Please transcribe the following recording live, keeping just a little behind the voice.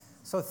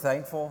So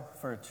thankful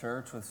for a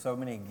church with so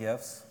many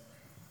gifts,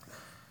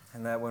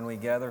 and that when we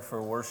gather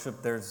for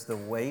worship, there's the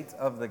weight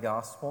of the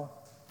gospel.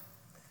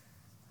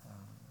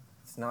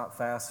 It's not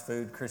fast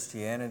food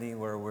Christianity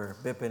where we're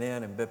bipping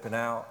in and bipping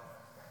out,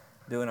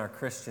 doing our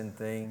Christian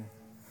thing.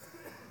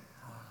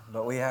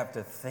 But we have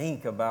to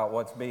think about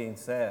what's being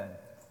said.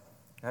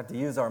 We have to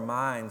use our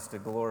minds to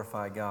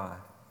glorify God.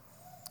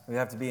 We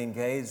have to be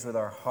engaged with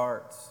our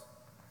hearts,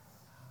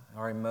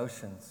 our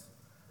emotions.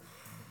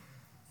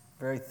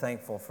 Very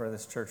thankful for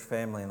this church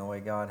family and the way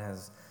God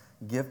has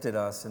gifted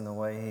us, in the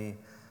way He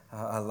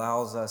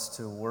allows us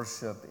to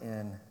worship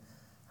in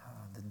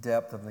the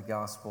depth of the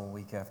gospel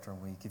week after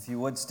week. If you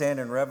would stand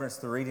in reverence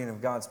to the reading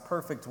of God's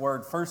perfect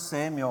word, 1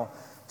 Samuel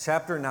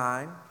chapter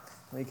 9.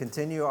 We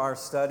continue our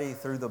study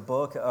through the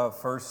book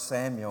of 1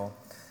 Samuel.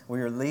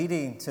 We are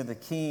leading to the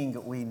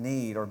king we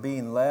need, or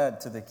being led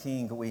to the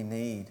king we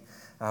need.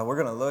 We're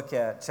going to look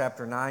at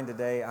chapter 9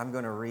 today. I'm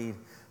going to read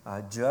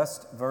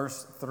just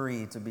verse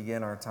 3 to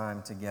begin our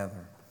time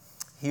together.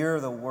 Hear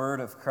the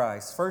word of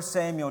Christ. 1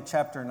 Samuel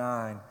chapter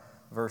 9,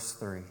 verse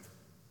 3.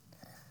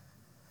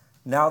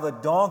 Now the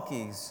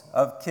donkeys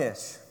of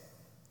Kish,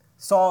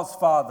 Saul's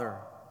father,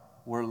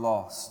 were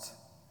lost.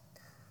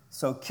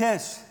 So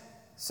Kish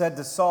said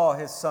to Saul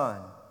his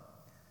son,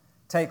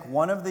 "Take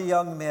one of the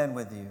young men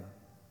with you,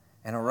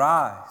 and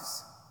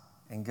arise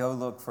and go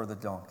look for the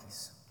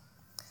donkeys."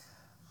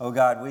 Oh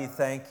God, we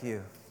thank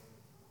you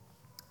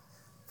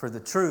for the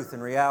truth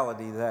and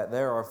reality that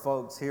there are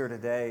folks here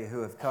today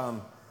who have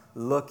come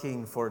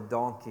looking for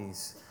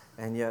donkeys,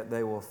 and yet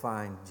they will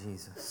find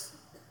Jesus.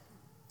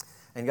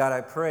 And God, I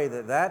pray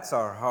that that's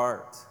our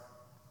heart.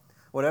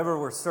 Whatever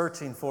we're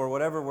searching for,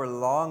 whatever we're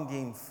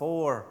longing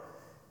for,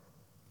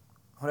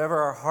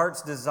 whatever our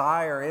heart's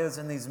desire is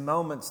in these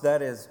moments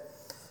that is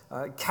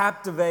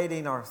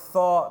captivating our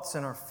thoughts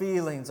and our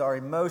feelings, our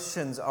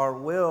emotions, our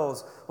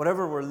wills,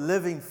 whatever we're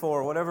living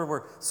for, whatever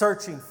we're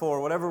searching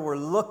for, whatever we're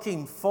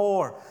looking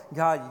for,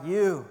 God,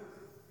 you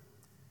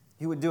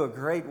would do a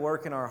great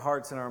work in our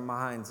hearts and our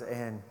minds,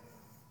 and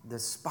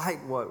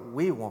despite what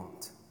we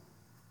want,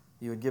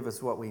 you would give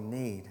us what we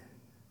need,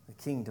 the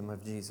kingdom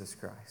of Jesus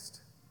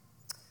Christ.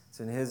 It's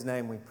in His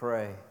name we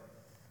pray.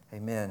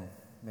 Amen.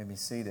 You may be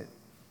seated.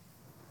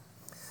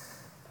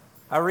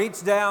 I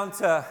reached down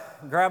to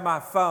grab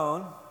my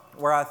phone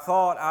where I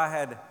thought I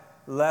had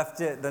left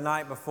it the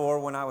night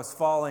before when I was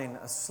falling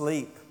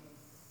asleep.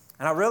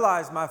 And I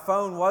realized my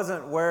phone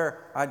wasn't where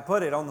I'd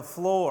put it, on the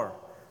floor.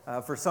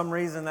 For some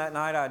reason that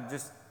night I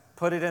just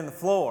put it in the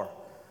floor.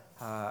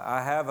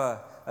 I have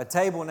a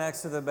table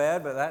next to the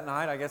bed, but that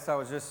night I guess I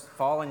was just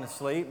falling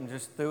asleep and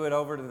just threw it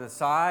over to the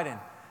side, and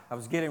I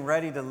was getting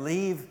ready to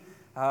leave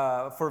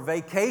for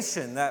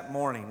vacation that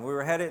morning. We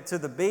were headed to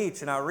the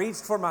beach, and I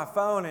reached for my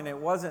phone and it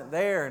wasn't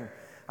there, and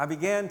I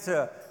began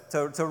to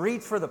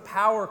reach for the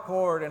power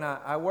cord, and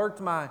I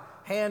worked my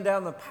hand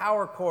down the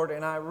power cord,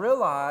 and I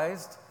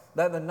realized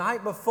that the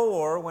night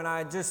before, when I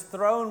had just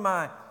thrown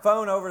my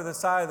phone over the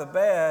side of the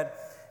bed,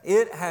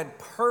 it had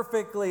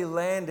perfectly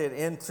landed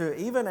into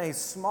even a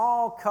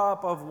small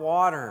cup of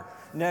water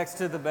next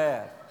to the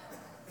bed.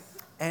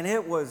 And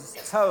it was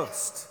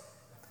toast.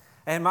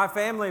 And my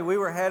family, we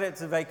were headed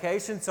to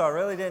vacation, so I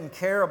really didn't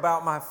care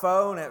about my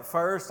phone at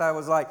first. I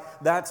was like,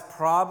 that's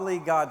probably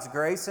God's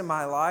grace in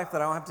my life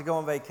that I don't have to go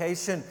on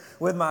vacation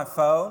with my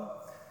phone.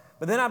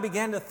 But then I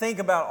began to think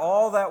about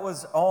all that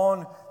was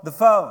on the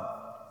phone.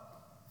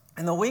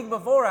 And the week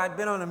before, I'd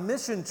been on a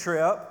mission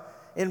trip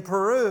in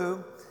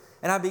Peru,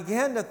 and I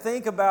began to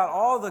think about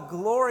all the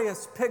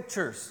glorious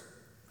pictures,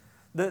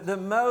 the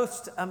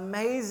most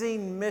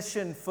amazing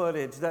mission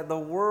footage that the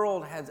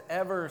world has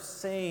ever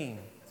seen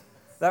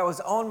that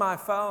was on my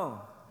phone.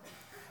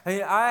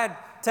 I had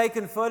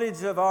taken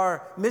footage of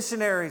our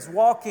missionaries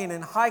walking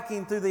and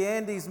hiking through the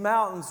Andes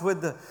Mountains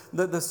with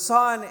the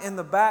sun in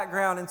the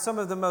background in some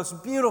of the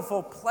most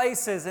beautiful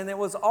places, and it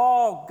was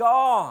all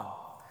gone.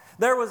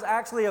 There was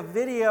actually a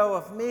video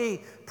of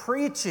me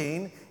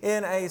preaching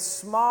in a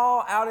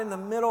small, out in the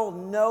middle,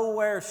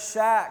 nowhere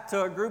shack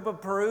to a group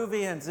of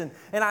Peruvians, and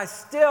I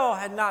still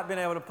had not been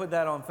able to put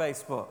that on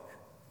Facebook.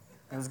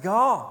 It was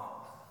gone.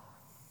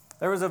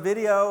 There was a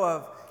video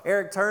of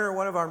Eric Turner,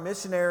 one of our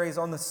missionaries,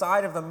 on the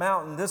side of the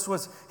mountain. This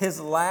was his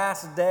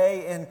last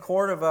day in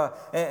Cordova,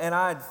 and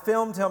I had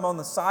filmed him on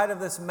the side of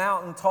this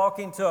mountain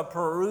talking to a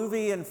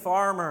Peruvian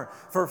farmer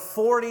for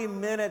 40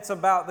 minutes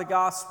about the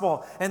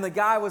gospel. And the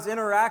guy was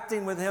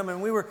interacting with him,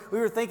 and we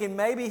were thinking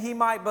maybe he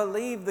might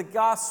believe the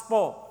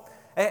gospel.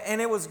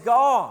 And it was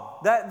gone.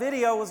 That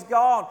video was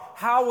gone.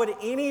 How would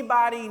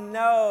anybody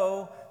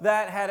know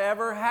that had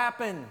ever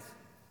happened?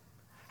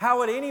 How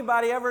would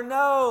anybody ever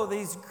know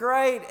these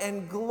great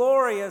and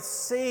glorious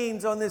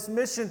scenes on this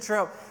mission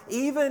trip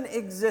even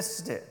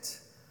existed?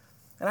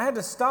 And I had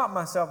to stop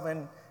myself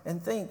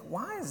and think,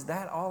 why is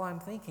that all I'm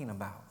thinking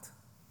about?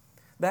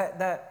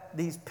 That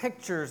these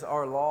pictures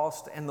are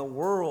lost and the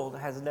world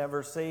has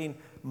never seen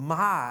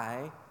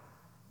my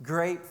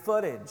great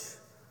footage.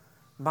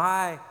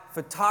 my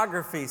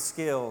photography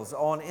skills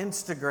on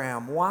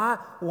Instagram?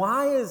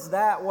 Why is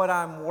that what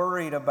I'm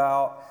worried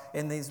about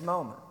in these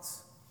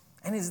moments?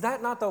 And is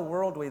that not the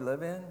world we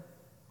live in?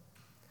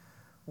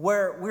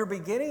 Where we're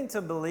beginning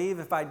to believe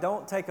if I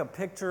don't take a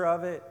picture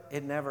of it,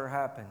 it never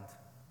happened.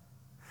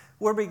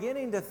 We're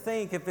beginning to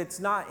think if it's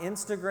not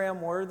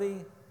Instagram worthy,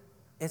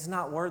 it's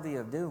not worthy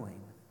of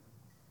doing.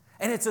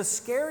 And it's a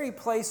scary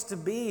place to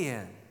be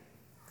in.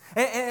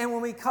 And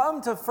when we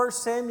come to 1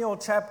 Samuel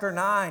chapter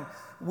 9,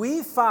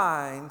 we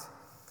find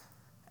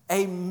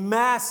a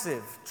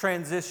massive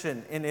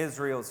transition in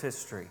Israel's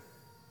history.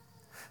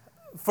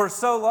 For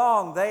so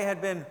long, they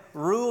had been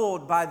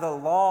ruled by the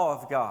law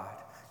of God.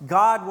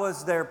 God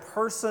was their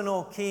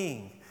personal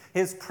king.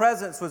 His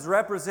presence was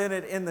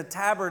represented in the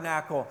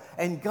tabernacle,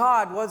 and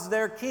God was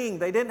their king.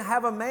 They didn't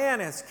have a man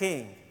as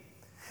king.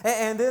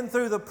 And then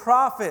through the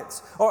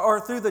prophets or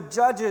through the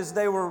judges,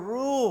 they were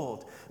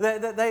ruled.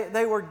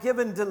 They were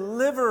given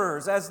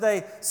deliverers as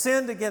they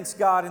sinned against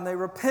God and they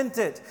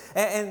repented.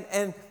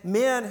 And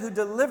men who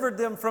delivered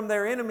them from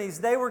their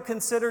enemies, they were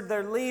considered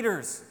their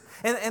leaders.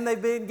 And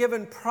they've been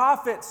given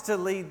prophets to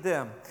lead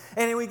them.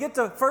 And we get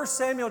to 1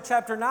 Samuel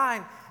chapter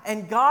 9,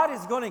 and God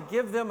is going to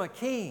give them a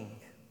king.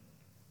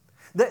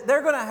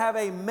 They're going to have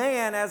a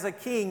man as a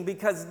king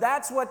because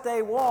that's what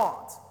they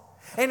want.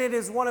 And it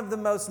is one of the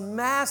most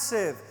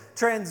massive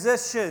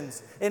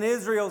transitions in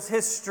Israel's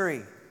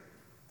history.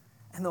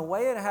 And the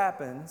way it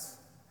happens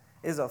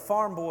is a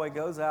farm boy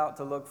goes out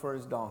to look for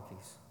his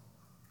donkeys.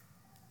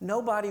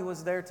 Nobody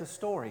was there to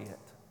story it.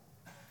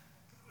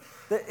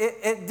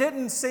 It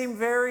didn't seem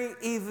very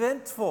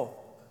eventful.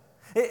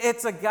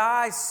 It's a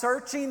guy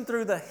searching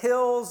through the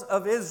hills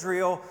of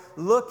Israel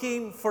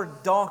looking for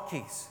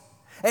donkeys.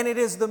 And it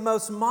is the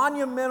most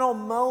monumental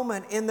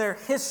moment in their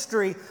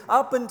history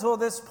up until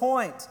this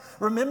point.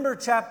 Remember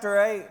chapter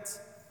 8,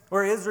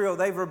 where Israel,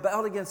 they've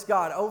rebelled against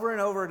God over and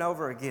over and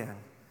over again.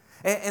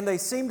 And they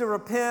seem to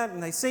repent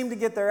and they seem to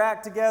get their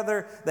act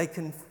together. They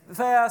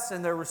confess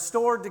and they're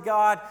restored to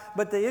God.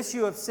 But the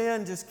issue of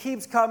sin just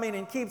keeps coming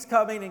and keeps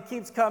coming and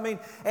keeps coming.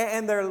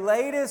 And their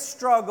latest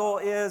struggle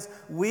is,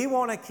 we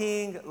want a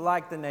king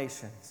like the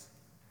nations.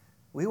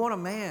 We want a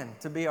man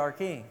to be our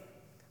king.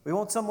 We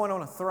want someone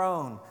on a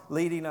throne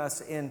leading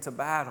us into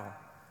battle.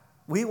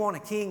 We want a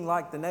king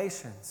like the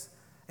nations.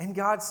 And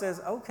God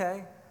says,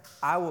 okay,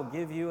 I will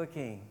give you a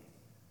king.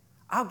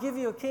 I'll give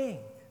you a king.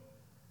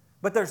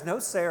 But there's no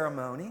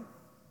ceremony.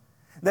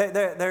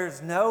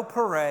 There's no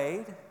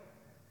parade.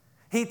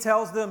 He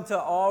tells them to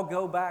all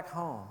go back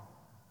home.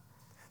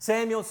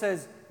 Samuel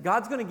says,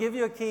 God's going to give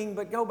you a king,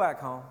 but go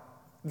back home.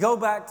 Go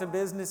back to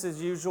business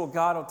as usual.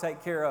 God will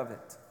take care of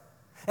it.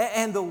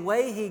 And the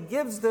way he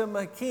gives them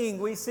a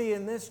king, we see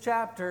in this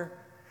chapter,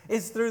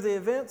 is through the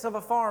events of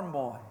a farm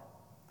boy,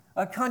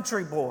 a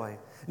country boy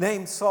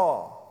named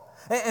Saul.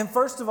 And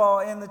first of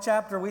all, in the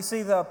chapter, we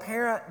see the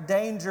apparent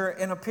danger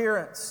in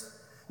appearance.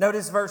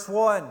 Notice verse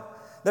 1.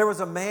 There was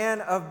a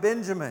man of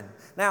Benjamin.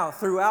 Now,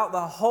 throughout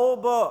the whole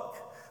book,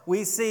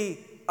 we see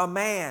a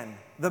man,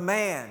 the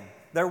man.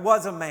 There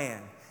was a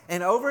man.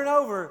 And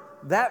over,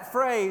 that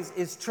phrase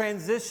is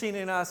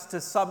transitioning us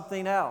to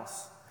something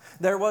else.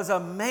 There was a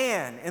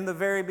man in the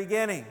very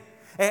beginning.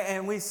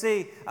 And we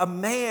see a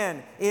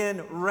man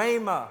in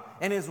Ramah,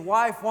 and his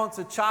wife wants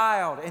a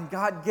child, and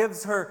God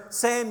gives her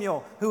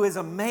Samuel, who is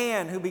a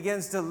man who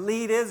begins to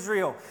lead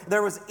Israel.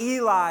 There was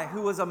Eli,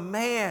 who was a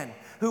man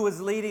who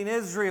was leading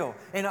Israel.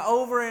 And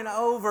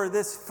over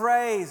this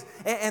phrase,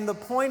 and the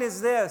point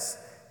is this,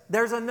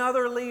 there's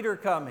another leader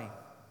coming.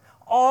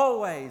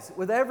 Always,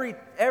 with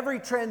every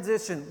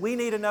transition, we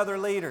need another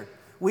leader.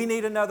 We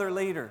need another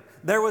leader.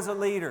 There was a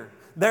leader.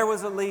 There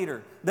was a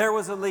leader. There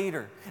was a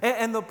leader.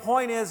 And the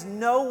point is,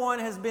 no one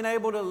has been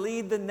able to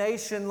lead the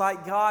nation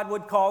like God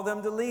would call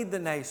them to lead the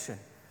nation.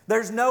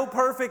 There's no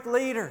perfect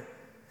leader.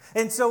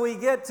 And so we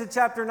get to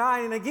chapter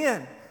 9, and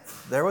again,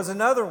 there was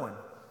another one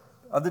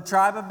of the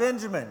tribe of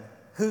Benjamin,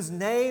 whose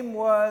name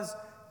was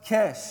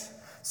Kish,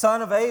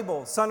 son of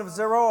Abel, son of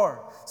Zeror,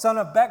 son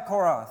of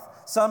Bechorath,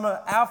 son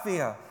of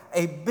Alphiah,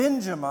 a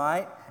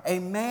Benjamite, a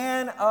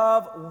man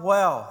of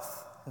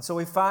wealth. And so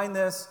we find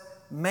this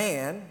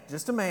man,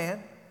 just a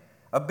man,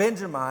 a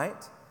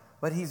Benjamite,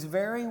 but he's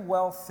very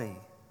wealthy.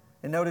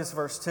 And notice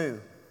verse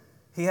 2.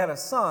 He had a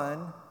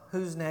son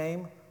whose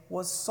name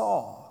was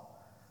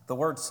Saul. The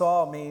word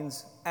Saul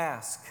means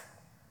ask.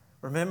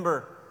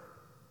 Remember,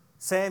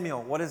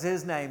 Samuel, what does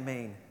his name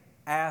mean?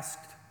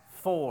 Asked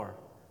for.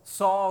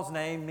 Saul's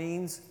name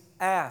means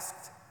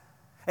asked.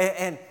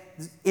 And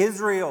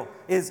Israel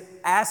is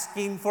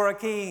asking for a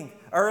king.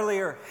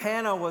 Earlier,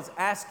 Hannah was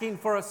asking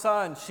for a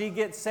son. She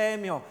gets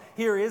Samuel.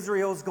 Here,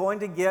 Israel's going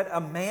to get a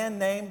man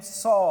named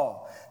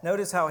Saul.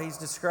 Notice how he's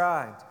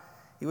described.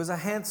 He was a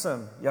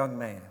handsome young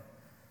man.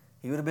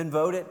 He would have been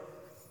voted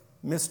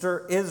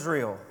Mr.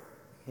 Israel.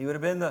 He would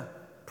have been the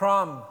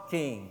prom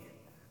king.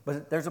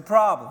 But there's a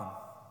problem.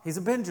 He's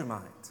a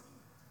Benjamite.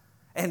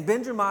 And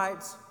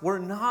Benjamites were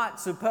not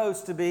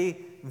supposed to be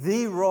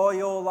the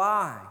royal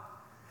line.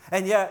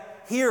 And yet,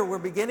 here we're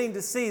beginning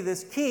to see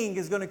this king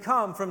is going to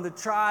come from the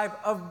tribe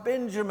of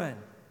Benjamin.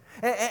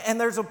 And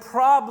there's a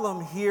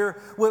problem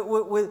here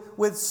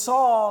with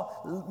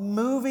Saul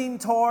moving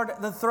toward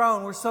the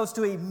throne. We're supposed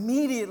to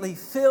immediately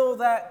feel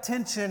that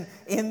tension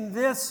in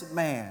this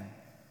man.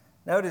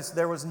 Notice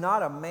there was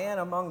not a man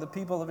among the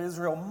people of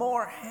Israel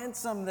more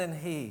handsome than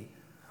he.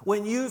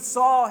 When you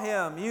saw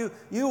him,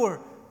 you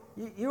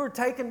were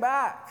taken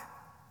back.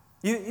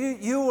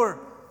 You were,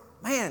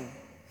 man,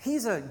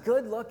 he's a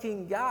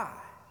good-looking guy.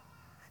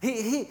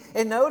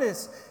 And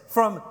notice,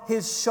 from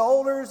his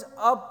shoulders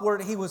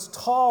upward, he was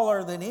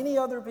taller than any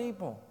other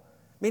people.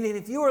 Meaning,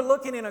 if you were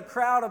looking in a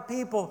crowd of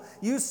people,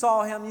 you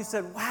saw him, you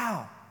said,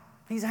 wow,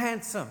 he's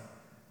handsome.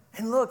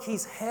 And look,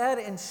 he's head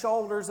and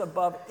shoulders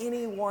above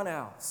anyone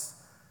else.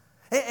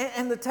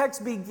 And the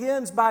text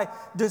begins by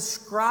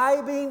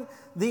describing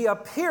the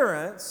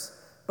appearance,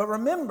 but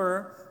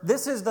remember,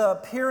 this is the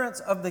appearance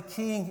of the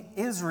king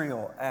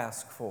Israel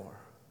asked for.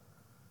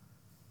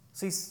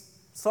 See,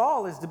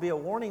 Saul is to be a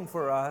warning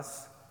for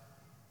us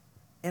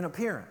in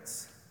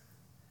appearance,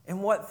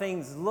 in what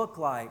things look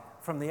like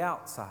from the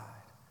outside.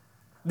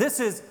 This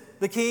is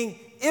the king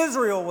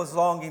Israel was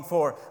longing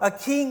for, a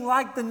king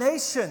like the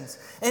nations.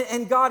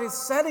 And God is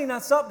setting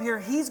us up here.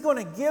 He's going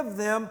to give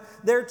them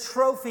their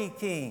trophy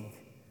king,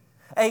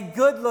 a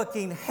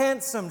good-looking,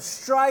 handsome,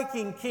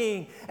 striking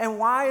king. And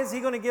why is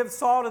he going to give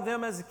Saul to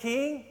them as a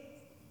king?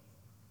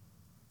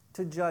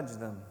 To judge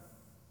them,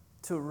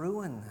 to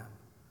ruin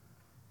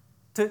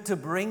them, to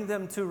bring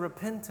them to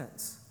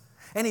repentance.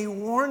 And he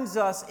warns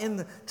us in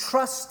the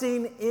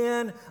trusting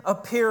in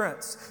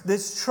appearance.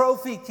 This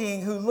trophy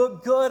king who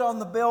looked good on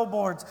the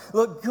billboards,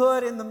 looked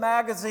good in the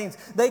magazines.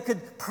 They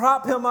could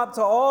prop him up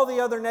to all the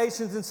other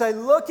nations and say,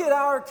 look at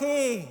our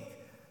king.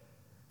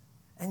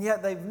 And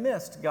yet they've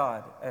missed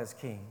God as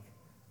king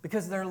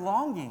because they're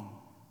longing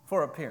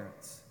for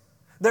appearance.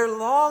 They're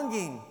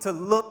longing to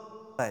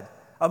look good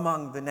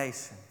among the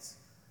nations.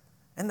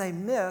 And they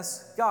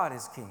miss God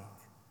as king.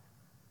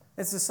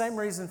 It's the same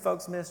reason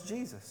folks miss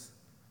Jesus.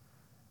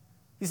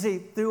 You see,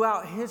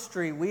 throughout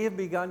history, we have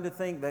begun to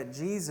think that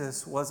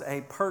Jesus was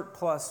a pert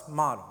plus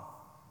model.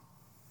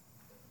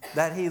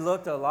 That he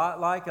looked a lot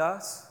like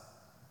us.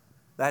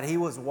 That he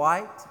was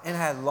white and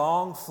had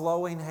long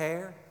flowing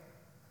hair.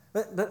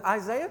 But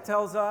Isaiah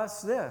tells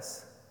us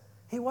this.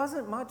 He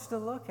wasn't much to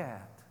look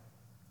at.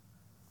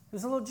 He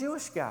was a little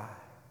Jewish guy.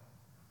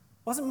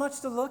 Wasn't much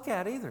to look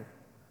at either.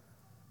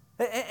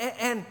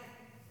 And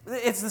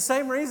it's the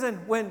same reason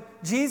when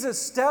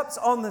Jesus steps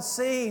on the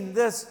scene,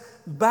 this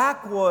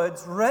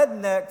backwoods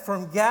redneck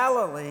from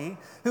Galilee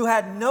who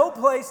had no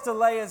place to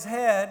lay his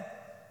head,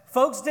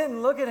 folks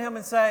didn't look at him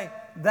and say,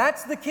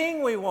 that's the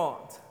king we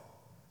want.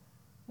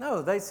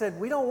 No, they said,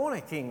 we don't want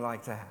a king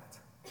like that.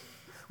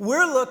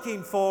 We're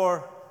looking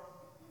for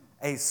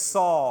a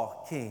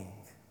Saul king,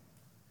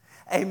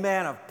 a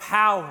man of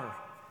power,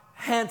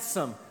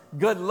 handsome,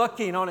 good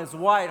looking on his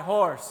white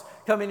horse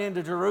coming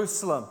into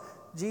Jerusalem.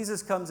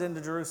 Jesus comes into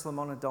Jerusalem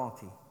on a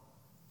donkey.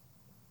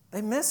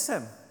 They miss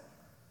him.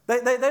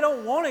 They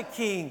don't want a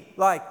king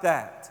like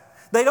that.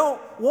 They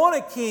don't want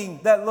a king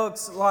that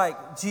looks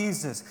like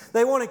Jesus.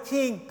 They want a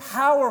king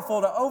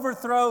powerful to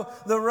overthrow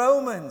the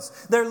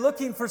Romans. They're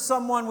looking for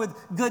someone with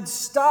good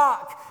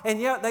stock, and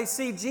yet they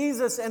see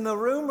Jesus, and the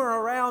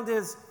rumor around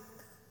is,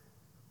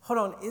 hold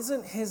on,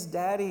 isn't his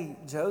daddy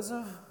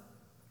Joseph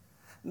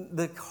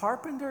the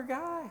carpenter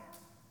guy?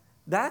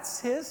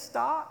 That's his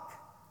stock?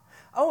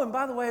 Oh, and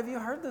by the way, have you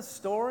heard the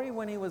story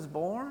when he was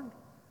born?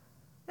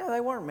 Yeah,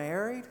 they weren't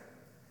married.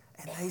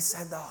 And they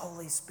said the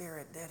Holy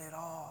Spirit did it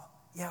all.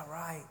 Yeah,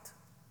 right.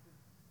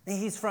 And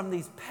he's from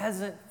these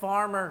peasant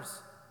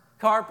farmers,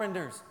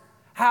 carpenters.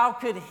 How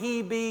could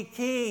he be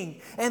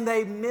king? And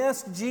they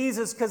missed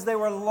Jesus because they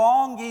were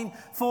longing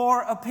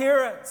for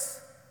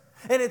appearance.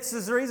 And it's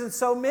the reason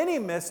so many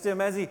missed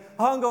him as he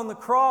hung on the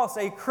cross,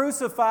 a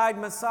crucified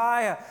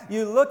Messiah.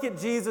 You look at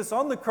Jesus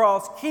on the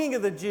cross, King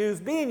of the Jews,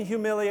 being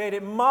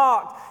humiliated,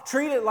 mocked,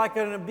 treated like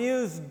an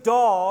abused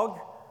dog,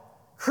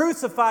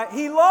 crucified.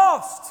 He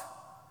lost.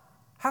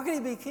 How could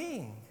he be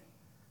king?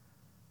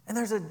 And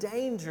there's a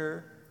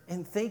danger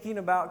in thinking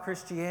about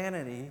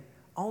Christianity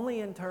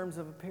only in terms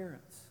of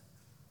appearance.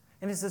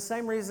 And it's the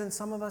same reason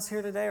some of us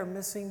here today are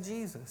missing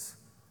Jesus.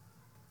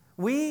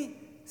 We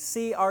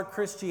see our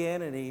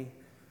Christianity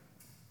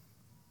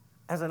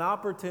as an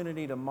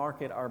opportunity to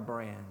market our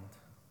brand.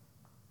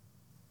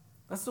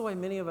 That's the way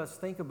many of us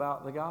think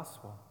about the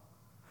gospel.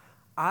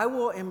 I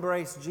will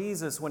embrace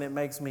Jesus when it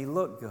makes me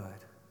look good.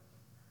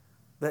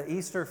 The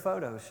Easter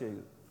photo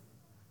shoot.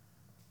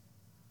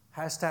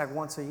 Hashtag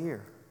once a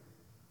year.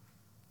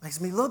 Makes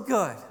me look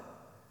good.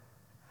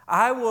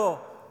 I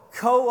will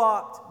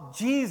co-opt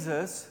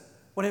Jesus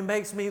when it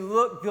makes me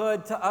look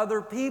good to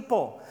other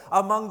people,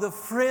 among the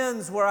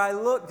friends where I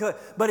look good.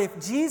 But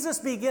if Jesus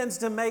begins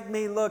to make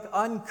me look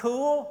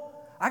uncool,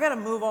 I got to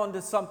move on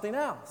to something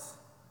else.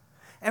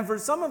 And for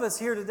some of us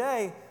here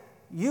today,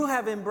 you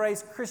have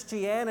embraced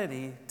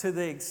Christianity to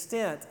the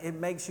extent it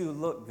makes you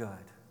look good.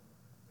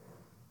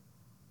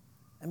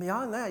 And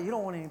beyond that, you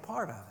don't want any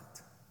part of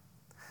it.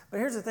 But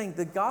here's the thing,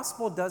 the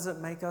gospel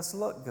doesn't make us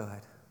look good.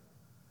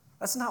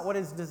 That's not what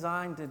it's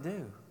designed to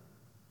do.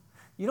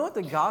 You know what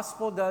the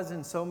gospel does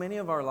in so many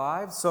of our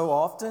lives so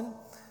often?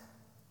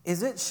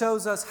 Is it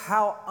shows us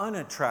how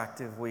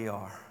unattractive we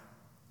are.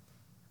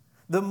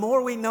 The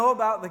more we know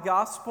about the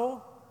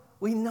gospel,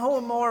 we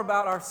know more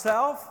about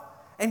ourselves,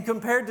 and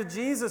compared to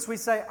Jesus, we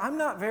say, I'm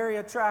not very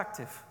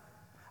attractive.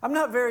 I'm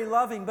not very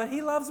loving, but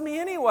He loves me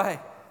anyway.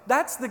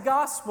 That's the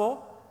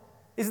gospel,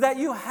 is that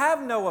you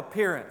have no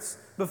appearance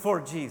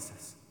before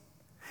Jesus.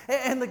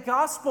 And the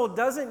gospel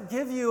doesn't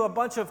give you a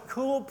bunch of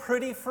cool,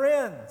 pretty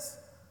friends.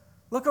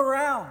 Look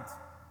around.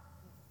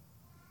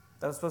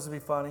 That was supposed to be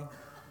funny.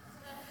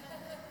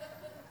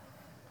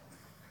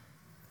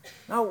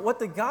 No, what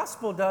the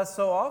gospel does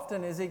so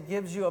often is it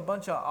gives you a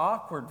bunch of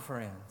awkward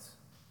friends.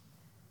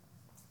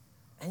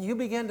 And you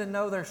begin to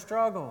know their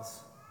struggles.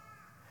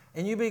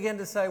 And you begin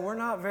to say, we're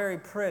not very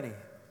pretty.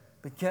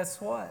 But guess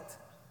what?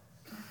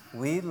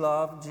 We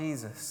love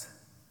Jesus.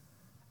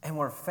 And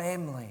we're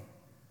family.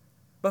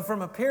 But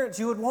from appearance,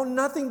 you would want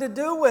nothing to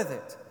do with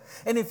it.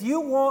 And if you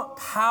want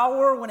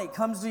power when it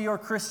comes to your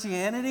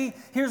Christianity,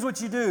 here's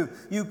what you do.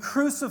 You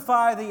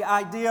crucify the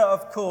idea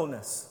of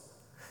coolness.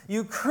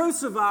 You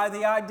crucify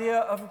the idea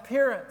of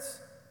appearance.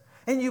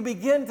 And you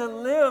begin to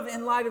live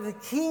in light of the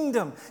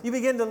kingdom. You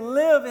begin to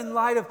live in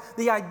light of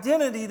the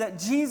identity that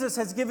Jesus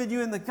has given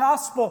you in the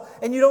gospel.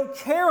 And you don't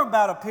care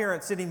about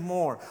appearance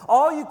anymore.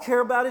 All you care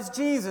about is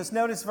Jesus.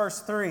 Notice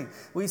verse 3.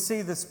 We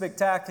see the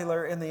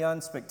spectacular in the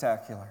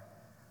unspectacular.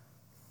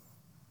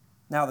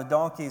 Now the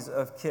donkeys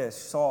of Kish,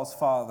 Saul's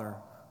father,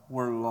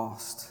 were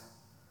lost.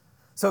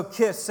 So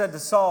Kish said to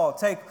Saul,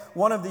 take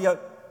one of the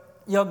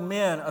young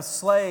men, a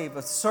slave,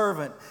 a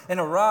servant, and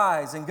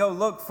arise and go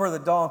look for the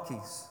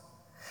donkeys.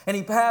 And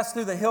he passed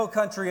through the hill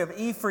country of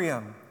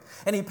Ephraim,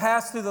 and he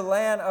passed through the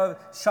land of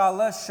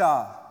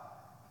Shalishah.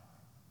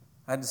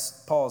 I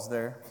just paused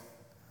there.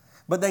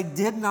 But they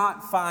did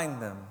not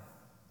find them.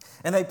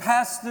 And they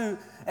passed through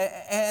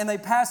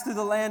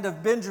the land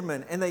of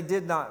Benjamin, and they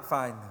did not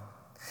find them.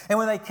 And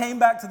when they came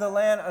back to the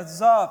land of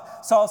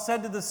Zoph, Saul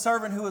said to the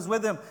servant who was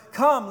with him,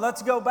 come,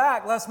 let's go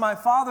back, lest my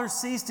father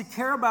cease to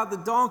care about the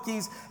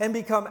donkeys and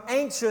become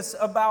anxious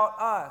about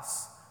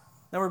us.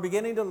 Now we're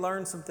beginning to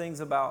learn some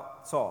things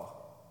about Saul.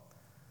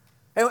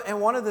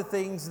 And one of the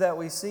things that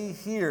we see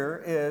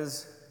here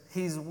is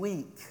he's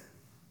weak.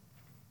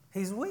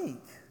 He's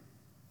weak.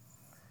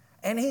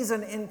 And he's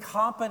an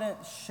incompetent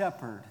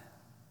shepherd.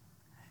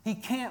 He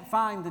can't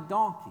find the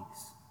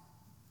donkeys.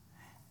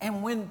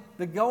 And when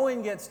the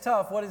going gets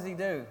tough, what does he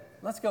do?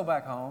 Let's go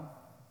back home.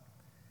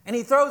 And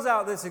he throws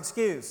out this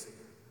excuse.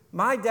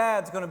 My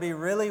dad's going to be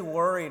really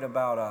worried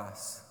about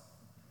us.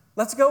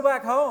 Let's go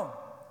back home.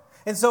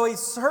 And so he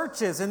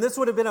searches, and this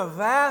would have been a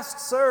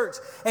vast search,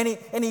 and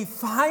he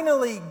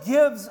finally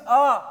gives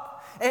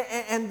up.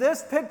 And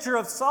this picture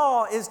of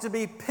Saul is to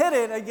be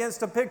pitted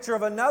against a picture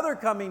of another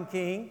coming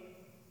king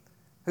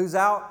who's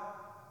out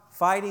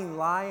fighting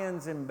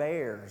lions and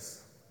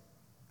bears.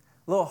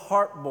 Little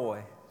heart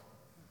boy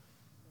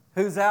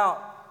who's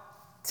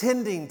out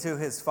tending to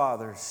his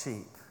father's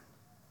sheep,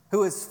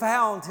 who has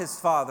found his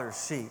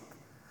father's sheep.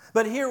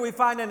 But here we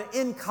find an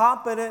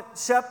incompetent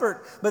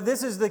shepherd. But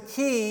this is the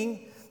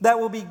king that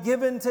will be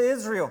given to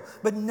Israel.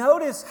 But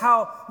notice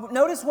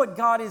what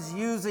God is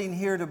using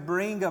here to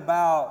bring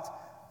about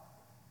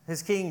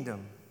His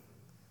kingdom.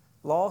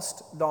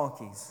 Lost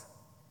donkeys.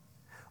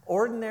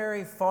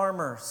 Ordinary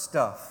farmer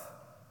stuff.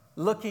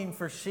 Looking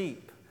for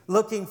sheep.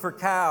 Looking for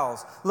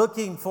cows.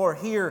 Looking for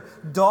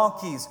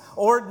donkeys.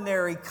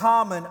 Ordinary,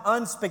 common,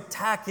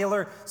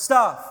 unspectacular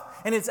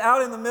stuff. And it's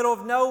out in the middle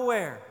of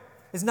nowhere.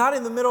 It's not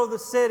in the middle of the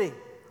city.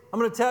 I'm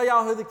going to tell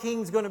y'all who the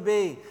king's going to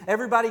be.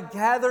 Everybody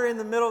gather in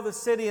the middle of the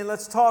city and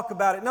let's talk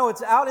about it. No,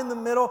 it's out in the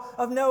middle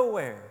of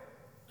nowhere.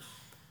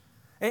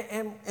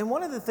 And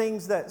one of the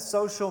things that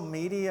social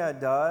media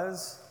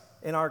does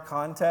in our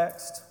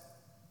context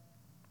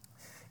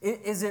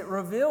is it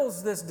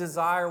reveals this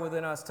desire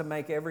within us to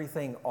make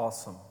everything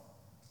awesome.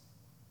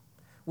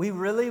 We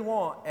really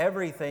want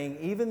everything,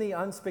 even the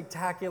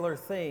unspectacular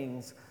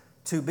things,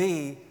 to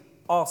be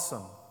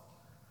awesome.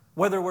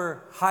 Whether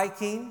we're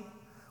hiking,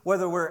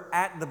 whether we're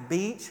at the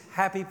beach,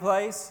 happy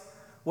place,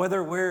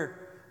 whether we're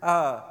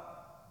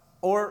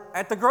or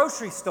at the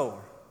grocery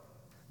store.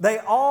 They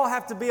all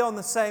have to be on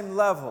the same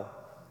level.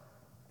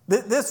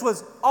 This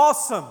was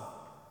awesome.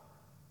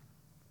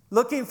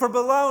 Looking for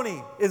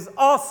bologna is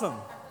awesome.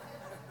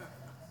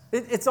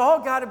 It's all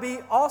got to be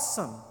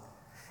awesome.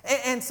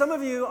 And some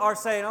of you are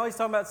saying, oh, he's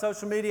talking about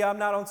social media. I'm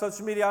not on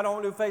social media. I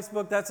don't do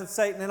Facebook. That's of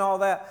Satan and all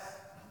that.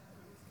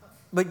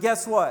 But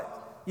guess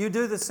what? You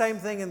do the same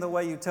thing in the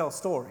way you tell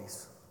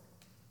stories.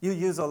 You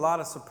use a lot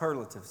of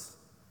superlatives.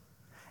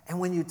 And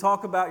when you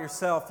talk about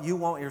yourself, you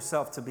want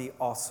yourself to be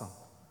awesome.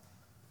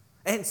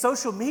 And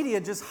social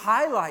media just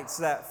highlights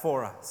that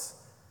for us.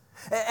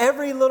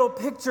 Every little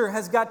picture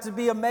has got to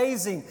be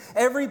amazing.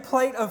 Every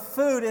plate of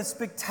food is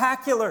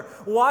spectacular.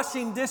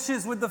 Washing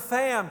dishes with the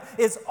fam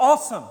is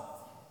awesome.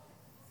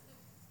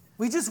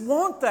 We just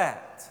want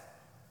that.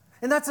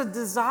 And that's a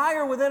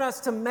desire within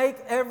us to make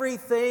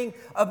everything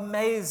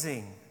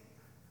amazing.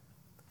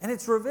 And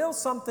it's revealed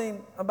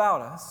something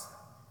about us.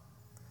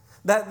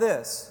 That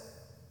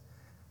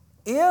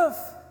if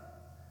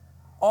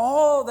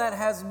all that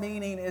has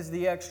meaning is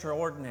the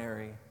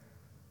extraordinary,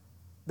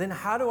 then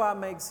how do I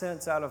make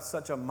sense out of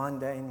such a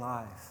mundane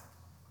life?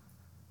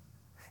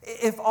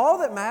 If all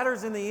that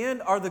matters in the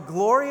end are the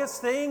glorious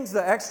things,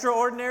 the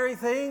extraordinary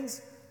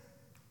things,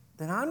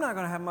 then I'm not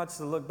going to have much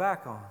to look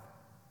back on.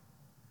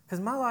 Because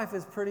my life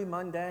is pretty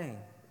mundane.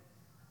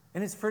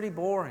 And it's pretty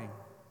boring.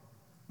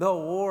 The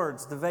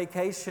awards, the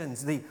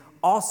vacations, the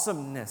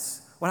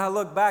awesomeness. When I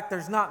look back,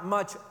 there's not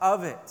much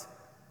of it.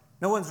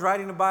 No one's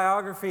writing a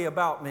biography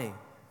about me.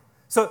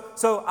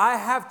 So I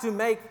have to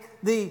make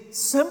the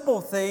simple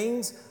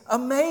things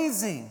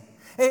amazing.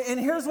 And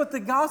here's what the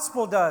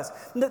gospel does.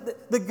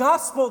 The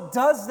gospel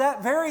does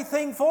that very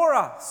thing for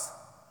us.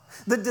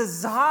 The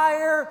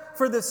desire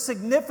for the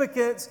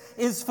significance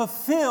is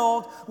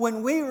fulfilled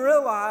when we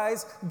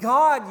realize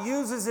God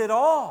uses it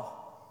all.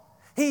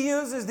 He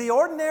uses the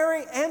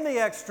ordinary and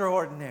the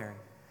extraordinary.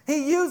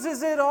 He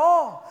uses it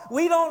all.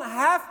 We don't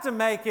have to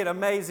make it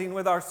amazing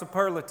with our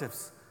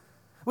superlatives.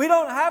 We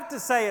don't have to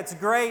say it's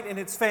great and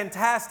it's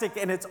fantastic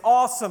and it's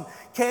awesome.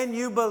 Can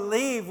you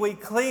believe we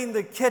cleaned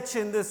the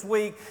kitchen this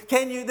week?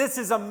 This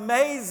is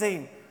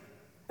amazing.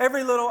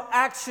 Every little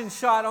action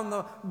shot on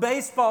the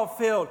baseball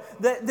field,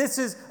 this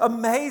is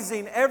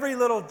amazing. Every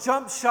little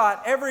jump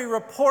shot, every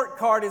report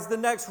card is the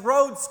next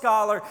Rhodes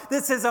Scholar.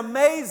 This is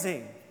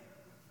amazing.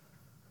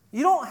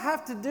 You don't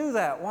have to do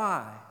that.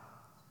 Why?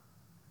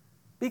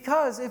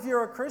 Because if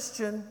you're a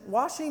Christian,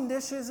 washing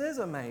dishes is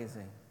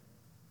amazing.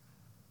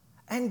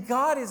 And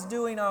God is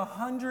doing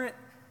 100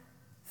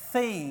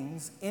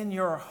 things in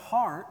your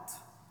heart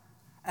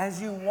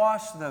as you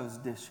wash those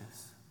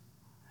dishes.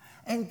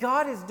 And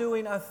God is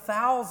doing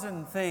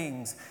 1,000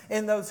 things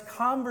in those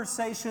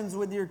conversations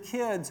with your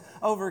kids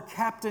over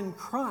Captain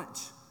Crunch.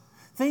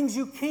 Things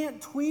you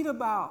can't tweet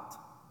about.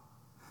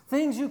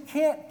 Things you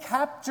can't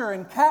capture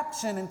and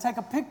caption and take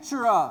a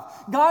picture of.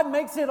 God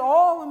makes it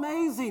all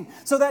amazing.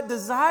 So that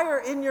desire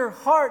in your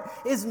heart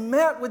is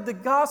met with the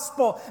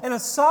gospel and a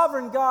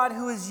sovereign God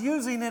who is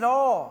using it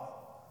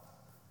all.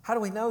 How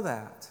do we know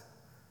that?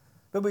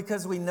 But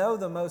because we know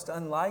the most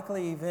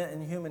unlikely event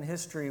in human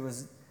history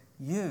was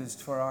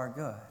used for our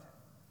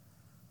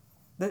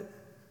good.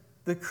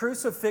 The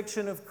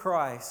crucifixion of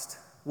Christ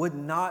would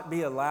not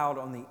be allowed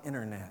on the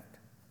internet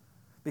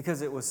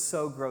because it was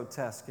so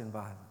grotesque and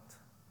violent.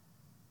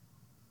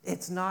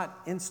 It's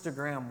not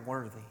Instagram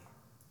worthy,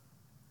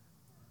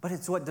 but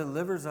it's what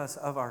delivers us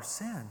of our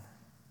sin.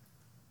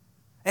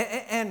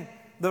 And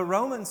the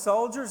Roman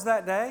soldiers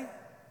that day,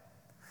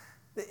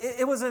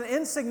 it was an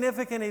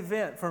insignificant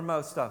event for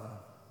most of them.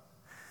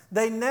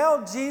 They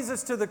nailed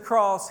Jesus to the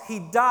cross. He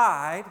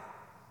died.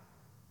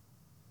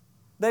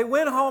 They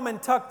went home and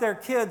tucked their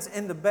kids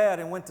into bed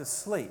and went to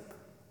sleep.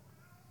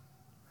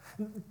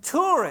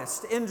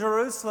 Tourists in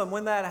Jerusalem,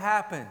 when that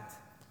happened,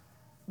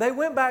 they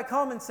went back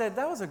home and said,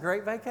 that was a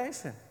great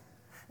vacation.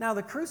 Now,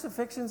 the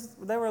crucifixions,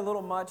 they were a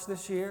little much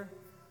this year.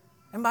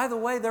 And by the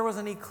way, there was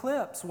an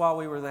eclipse while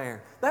we were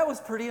there. That was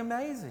pretty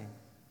amazing.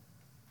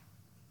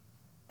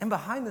 And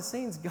behind the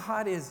scenes,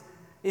 God is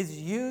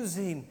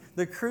using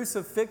the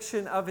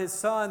crucifixion of His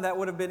Son that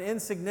would have been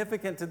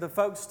insignificant to the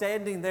folks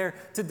standing there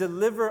to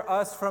deliver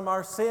us from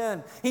our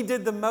sin. He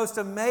did the most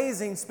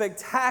amazing,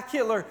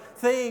 spectacular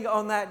thing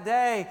on that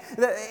day,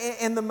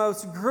 and the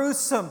most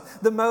gruesome,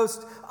 the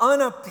most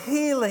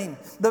unappealing,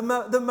 the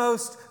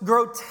most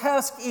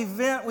grotesque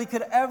event we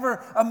could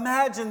ever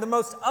imagine, the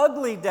most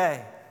ugly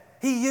day.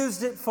 He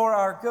used it for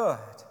our good.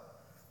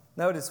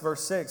 Notice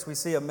verse 6, we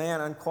see a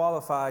man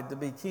unqualified to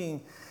be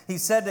king. He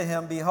said to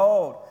him,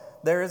 behold,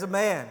 there is a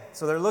man.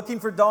 So they're looking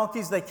for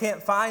donkeys. They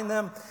can't find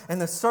them. And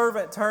the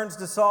servant turns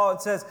to Saul and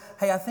says,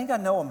 hey, I think I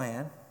know a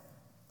man.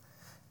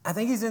 I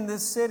think he's in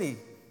this city.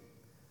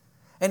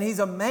 And he's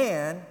a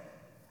man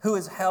who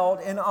is held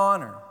in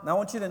honor. Now I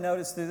want you to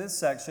notice through this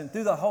section,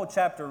 through the whole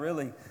chapter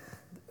really,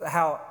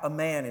 how a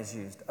man is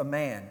used. A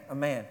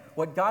man.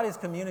 What God is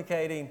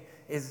communicating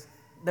is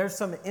there's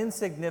some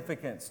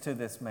insignificance to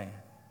this man.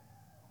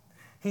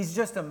 He's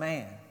just a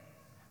man.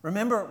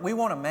 Remember, we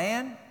want a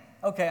man.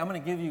 Okay, I'm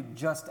going to give you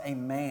just a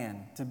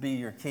man to be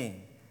your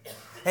king.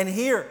 And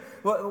here,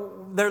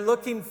 they're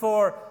looking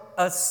for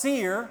a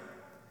seer.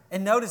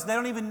 And notice, they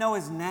don't even know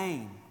his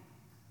name.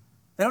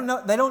 They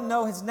don't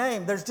know his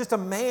name. There's just a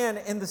man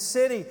in the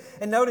city.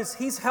 And notice,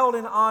 he's held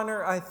in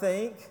honor, I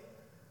think.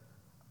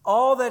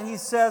 All that he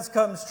says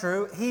comes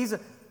true. He's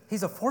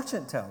a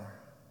fortune teller.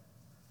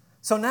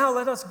 So now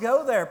let us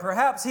go there.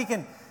 Perhaps he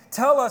can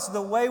tell us the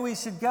way we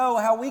should go,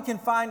 how we can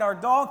find our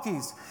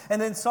donkeys.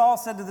 And then Saul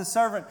said to the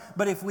servant,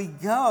 but if we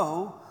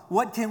go,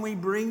 what can we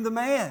bring the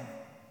man?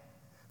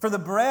 For the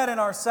bread in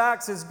our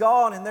sacks is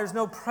gone, and there's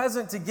no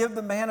present to give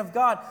the man of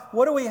God.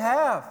 What do we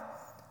have?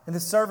 And the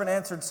servant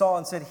answered Saul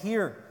and said,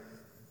 here,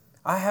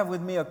 I have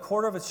with me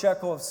 1/4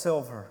 shekel of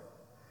silver,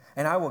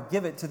 and I will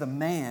give it to the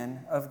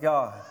man of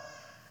God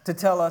to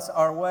tell us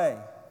our way.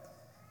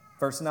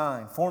 Verse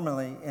 9,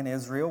 formerly in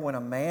Israel, when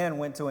a man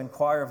went to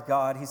inquire of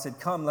God, he said,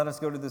 "Come, let us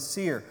go to the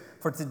seer.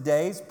 For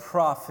today's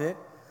prophet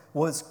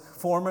was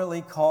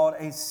formerly called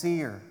a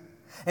seer."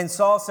 And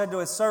Saul said to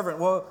his servant,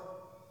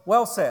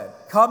 well said,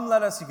 "Come,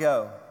 let us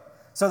go."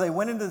 So they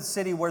went into the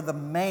city where the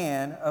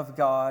man of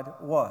God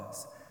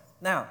was.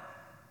 Now,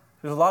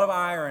 there's a lot of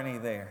irony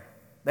there.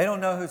 They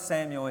don't know who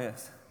Samuel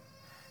is.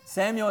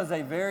 Samuel is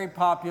a very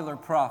popular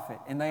prophet,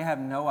 and they have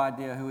no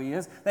idea who he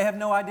is. They have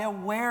no idea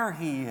where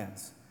he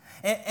is.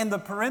 And the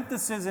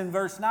parenthesis in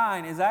verse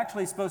 9 is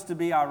actually supposed to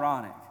be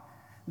ironic.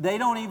 They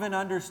don't even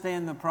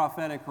understand the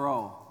prophetic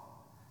role.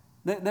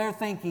 They're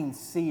thinking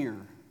seer.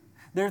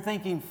 They're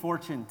thinking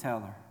fortune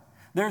teller.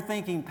 They're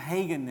thinking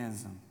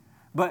paganism.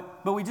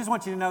 But we just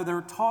want you to know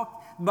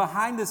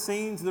behind the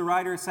scenes, the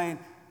writer is saying,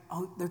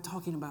 oh, they're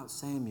talking about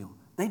Samuel.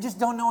 They just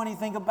don't know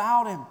anything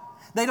about him.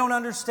 They don't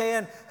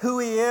understand who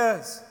he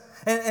is.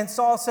 And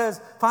Saul says,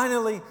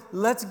 finally,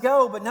 let's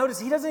go. But notice,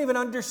 he doesn't even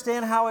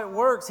understand how it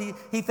works.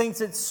 He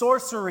thinks it's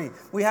sorcery.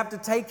 We have to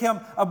take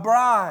him a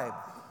bribe.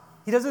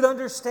 He doesn't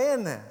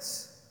understand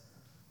this.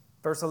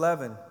 Verse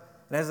 11,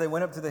 and as they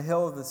went up to the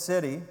hill of the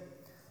city,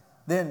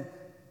 then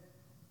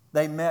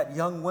they met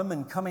young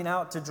women coming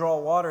out to draw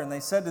water. And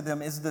they said to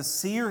them, "Is the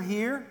seer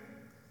here?"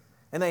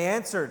 And they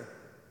answered,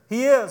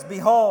 "He is.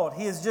 Behold,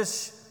 he is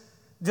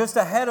just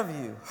ahead of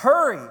you.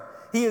 Hurry,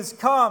 he has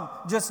come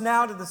just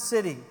now to the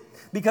city.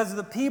 Because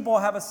the people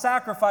have a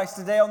sacrifice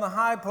today on the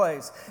high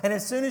place. And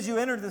as soon as you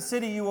enter the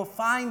city, you will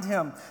find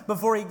him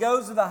before he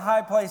goes to the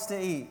high place to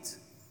eat.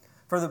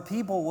 For the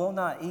people will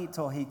not eat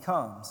till he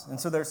comes." And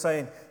so they're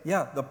saying,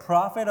 yeah, the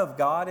prophet of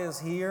God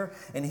is here,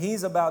 and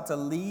he's about to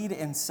lead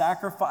in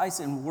sacrifice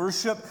and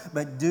worship,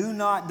 but do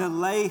not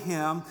delay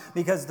him,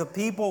 because the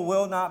people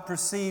will not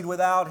proceed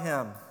without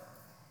him.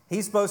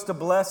 He's supposed to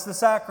bless the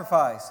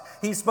sacrifice.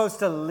 He's supposed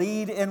to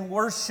lead in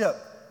worship.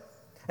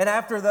 And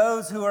after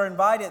those who are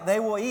invited, they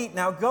will eat.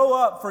 Now go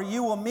up, for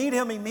you will meet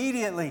him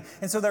immediately.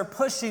 And so they're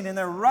pushing and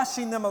they're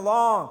rushing them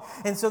along.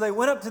 And so they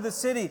went up to the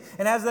city.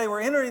 And as they were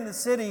entering the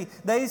city,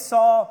 they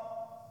saw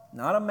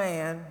not a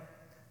man,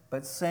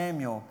 but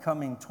Samuel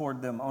coming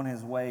toward them on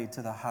his way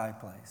to the high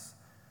place.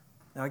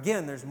 Now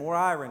again, there's more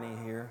irony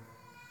here.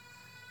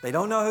 They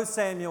don't know who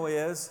Samuel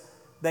is.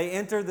 They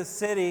enter the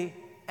city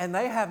and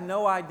they have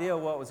no idea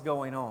what was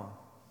going on.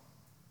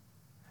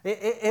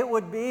 It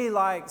would be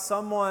like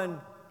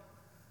someone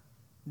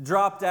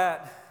dropped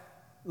at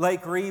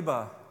Lake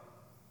Reba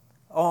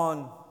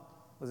on,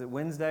 was it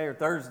Wednesday or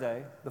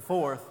Thursday, the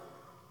 4th,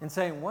 and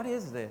saying, "What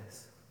is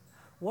this?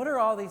 What are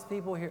all these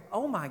people here?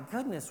 Oh my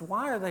goodness,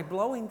 why are they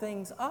blowing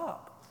things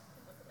up?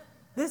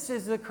 This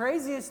is the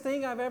craziest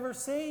thing I've ever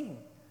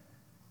seen."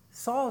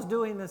 Saul's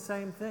doing the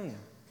same thing.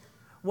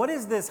 What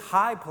is this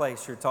high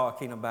place you're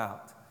talking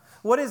about?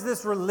 What is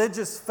this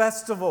religious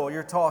festival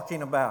you're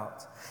talking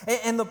about?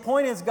 And the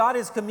point is, God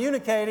is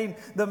communicating,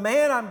 the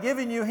man I'm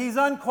giving you, he's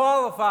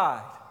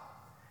unqualified.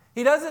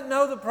 He doesn't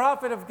know the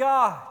prophet of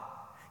God.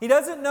 He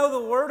doesn't know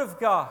the word of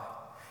God.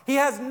 He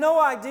has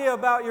no idea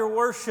about your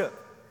worship.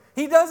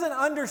 He doesn't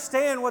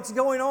understand what's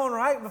going on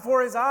right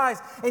before his eyes.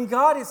 And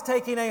God is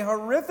taking a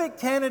horrific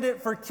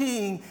candidate for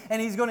king,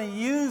 and he's going to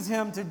use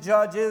him to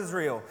judge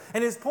Israel.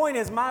 And his point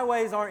is, my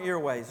ways aren't your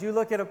ways. You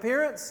look at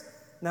appearance?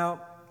 No,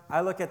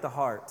 I look at the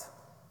heart.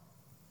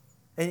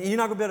 And you're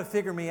not going to be able to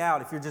figure me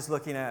out if you're just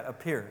looking at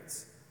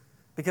appearance.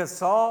 Because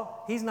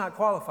Saul, he's not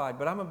qualified,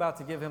 but I'm about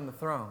to give him the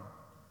throne.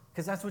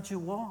 Because that's what you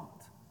want.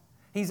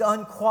 He's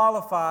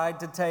unqualified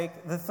to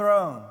take the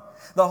throne.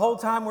 The whole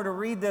time we're to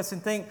read this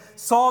and think,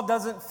 Saul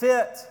doesn't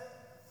fit.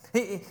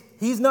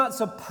 He's not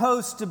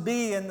supposed to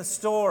be in the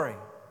story.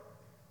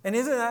 And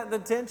isn't that the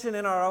tension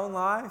in our own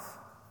life?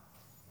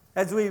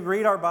 As we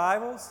read our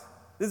Bibles,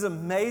 this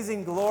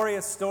amazing,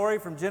 glorious story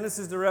from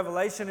Genesis to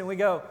Revelation, and we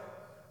go,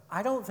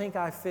 I don't think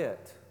I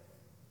fit.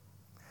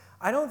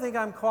 I don't think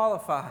I'm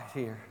qualified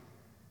here.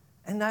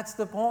 And that's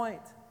the point.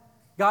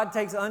 God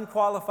takes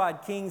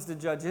unqualified kings to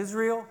judge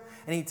Israel,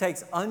 and He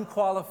takes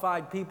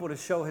unqualified people to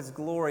show His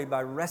glory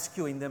by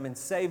rescuing them and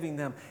saving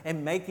them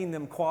and making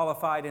them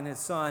qualified in His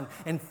Son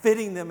and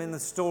fitting them in the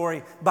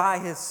story by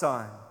His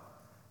Son.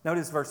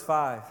 Notice verse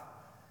 5.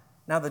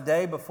 Now the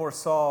day before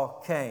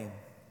Saul came,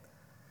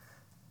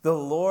 the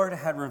Lord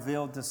had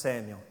revealed to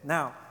Samuel.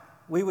 Now,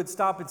 we would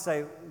stop and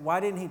say, why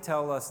didn't He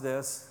tell us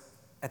this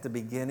at the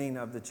beginning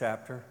of the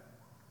chapter?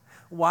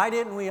 Why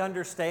didn't we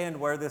understand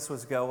where this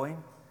was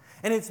going?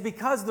 And it's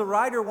because the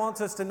writer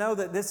wants us to know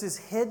that this is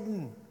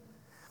hidden.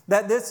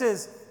 That this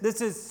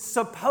is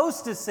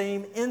supposed to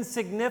seem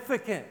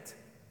insignificant.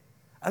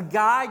 A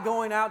guy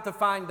going out to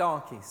find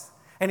donkeys.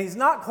 And he's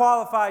not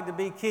qualified to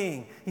be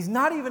king. He's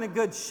not even a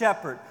good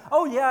shepherd.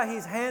 Oh yeah,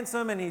 he's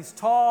handsome and he's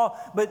tall,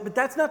 but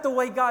that's not the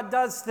way God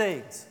does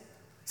things.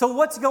 So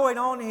what's going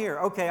on here?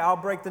 Okay, I'll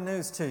break the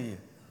news to you.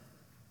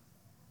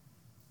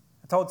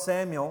 I told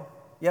Samuel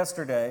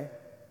yesterday,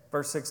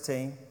 verse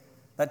 16,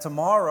 that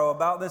tomorrow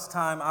about this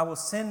time I will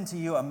send to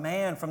you a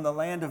man from the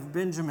land of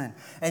Benjamin,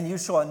 and you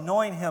shall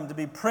anoint him to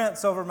be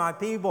prince over my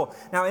people.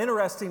 Now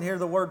interesting here,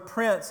 the word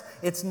prince,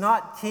 it's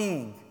not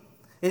king.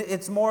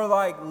 It's more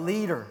like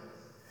leader.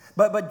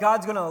 But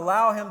God's going to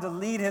allow him to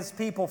lead his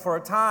people for a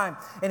time,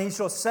 and he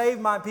shall save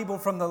my people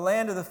from the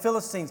land of the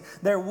Philistines.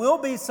 There will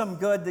be some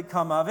good that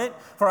come of it,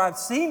 for I've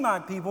seen my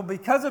people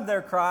because of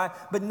their cry.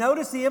 But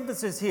notice the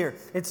emphasis here.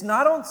 It's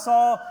not on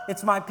Saul,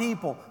 it's my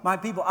people. My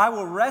people. I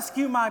will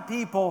rescue my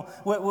people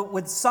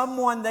with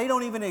someone they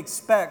don't even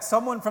expect,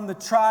 someone from the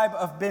tribe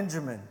of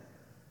Benjamin.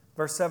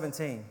 Verse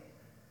 17.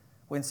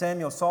 When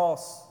Samuel saw,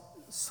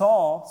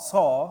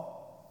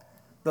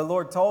 the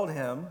Lord told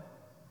him,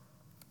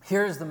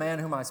 here is the man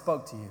whom I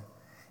spoke to you.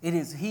 It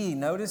is he,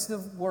 notice the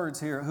words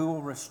here, who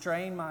will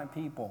restrain my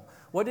people.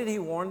 What did he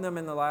warn them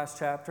in the last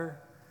chapter?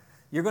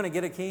 You're going to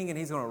get a king and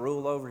he's going to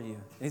rule over you.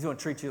 And he's going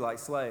to treat you like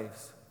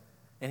slaves.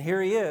 And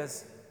here he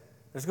is.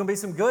 There's going to be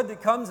some good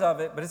that comes of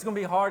it, but it's going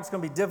to be hard, it's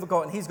going to be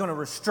difficult, and he's going to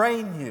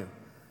restrain you.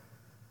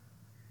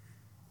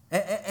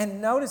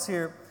 And notice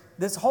here,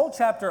 this whole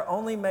chapter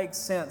only makes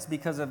sense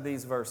because of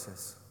these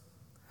verses.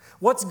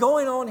 What's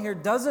going on here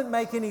doesn't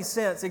make any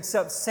sense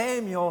except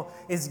Samuel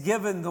is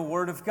given the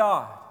Word of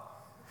God.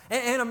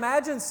 And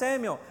imagine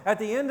Samuel at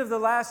the end of the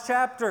last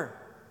chapter.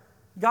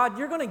 God,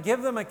 you're going to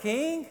give them a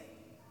king?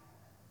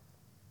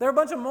 They're a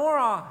bunch of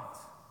morons.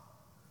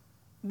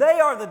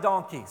 They are the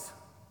donkeys.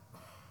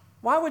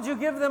 Why would you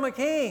give them a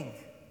king?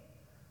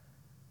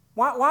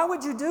 Why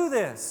would you do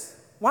this?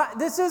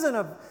 This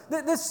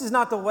is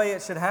not the way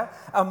it should happen.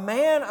 A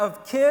man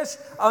of Kish,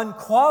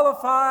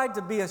 unqualified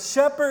to be a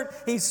shepherd.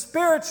 He's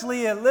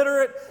spiritually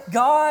illiterate.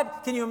 God,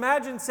 can you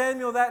imagine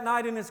Samuel that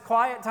night in his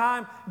quiet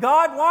time?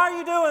 God, why are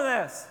you doing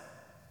this?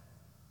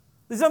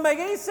 This doesn't make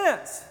any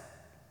sense.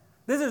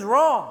 This is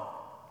wrong.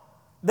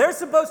 They're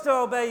supposed to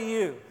obey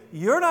you.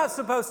 You're not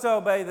supposed to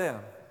obey them.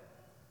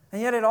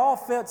 And yet it all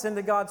fits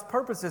into God's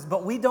purposes.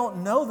 But we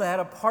don't know that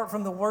apart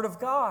from the Word of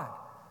God.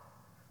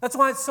 That's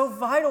why it's so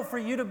vital for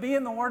you to be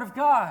in the Word of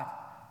God.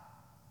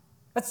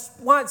 That's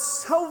why it's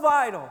so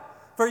vital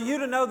for you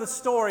to know the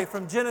story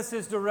from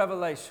Genesis to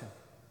Revelation.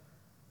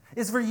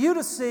 It's for you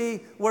to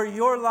see where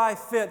your life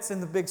fits in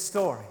the big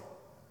story.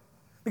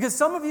 Because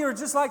some of you are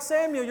just like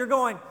Samuel. You're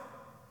going,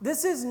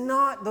 this is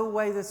not the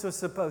way this was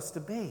supposed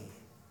to be.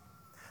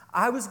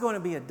 I was going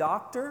to be a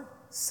doctor,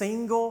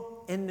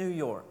 single, in New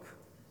York.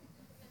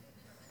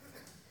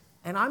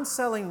 And I'm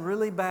selling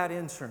really bad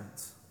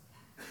insurance.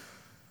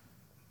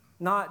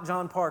 Not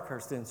John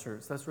Parkhurst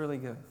insurance. That's really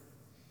good.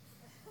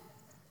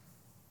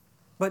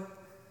 But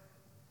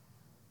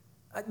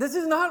this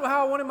is not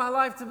how I wanted my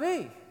life to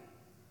be.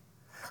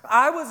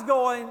 I was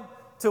going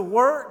to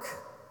work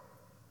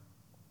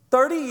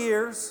 30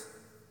 years,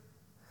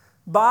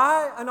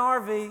 buy an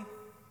RV,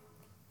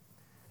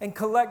 and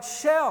collect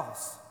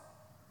shells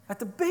at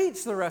the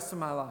beach the rest of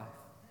my life.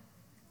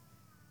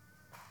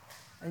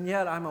 And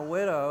yet I'm a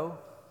widow,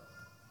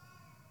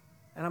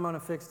 and I'm on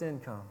a fixed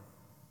income.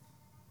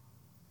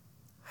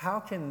 How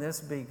can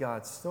this be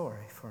God's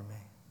story for me?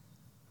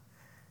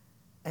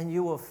 And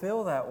you will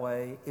feel that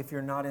way if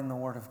you're not in the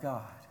Word of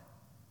God.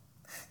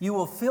 You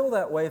will feel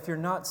that way if you're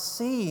not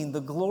seeing the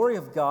glory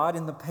of God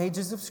in the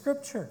pages of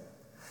Scripture.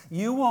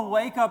 You will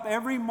wake up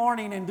every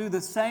morning and do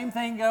the same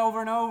thing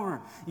over and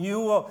over. You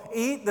will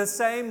eat the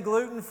same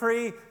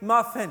gluten-free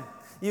muffin.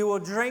 You will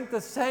drink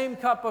the same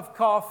cup of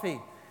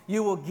coffee.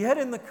 You will get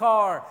in the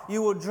car.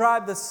 You will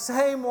drive the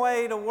same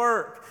way to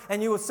work.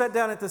 And you will sit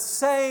down at the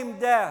same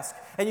desk.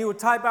 And you will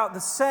type out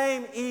the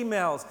same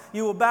emails.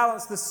 You will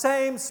balance the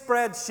same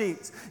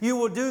spreadsheets. You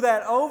will do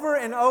that over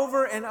and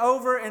over and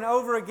over and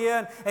over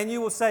again. And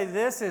you will say,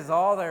 this is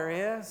all there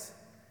is,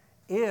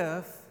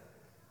 if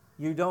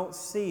you don't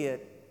see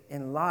it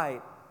in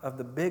light of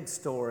the big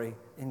story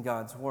in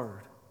God's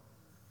Word.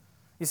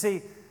 You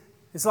see,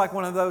 it's like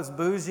one of those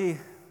bougie,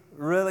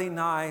 really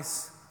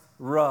nice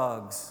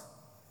rugs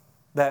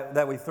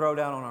that we throw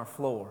down on our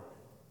floor.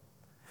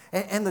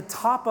 And the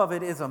top of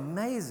it is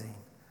amazing.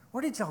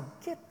 Where did y'all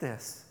get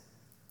this?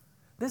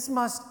 This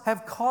must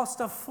have cost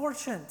a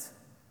fortune.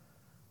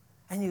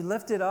 And you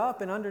lift it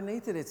up, and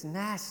underneath it, it's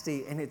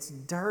nasty, and it's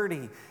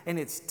dirty, and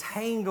it's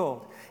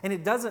tangled, and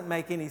it doesn't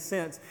make any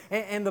sense.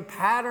 And the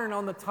pattern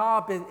on the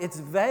top, it's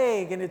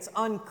vague, and it's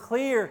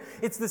unclear.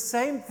 It's the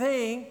same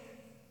thing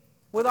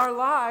with our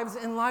lives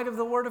in light of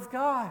the Word of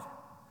God.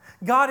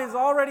 God has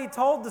already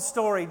told the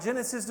story,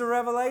 Genesis to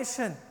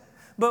Revelation,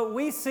 but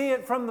we see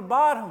it from the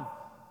bottom.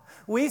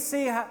 We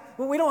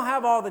don't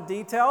have all the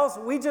details.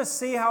 We just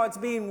see how it's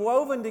being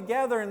woven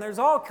together, and there's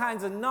all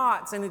kinds of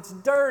knots, and it's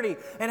dirty.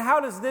 And how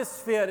does this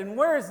fit? And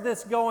where is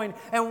this going?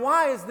 And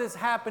why is this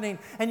happening?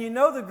 And you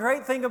know the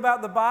great thing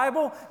about the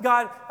Bible?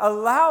 God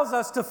allows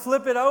us to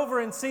flip it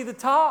over and see the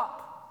top.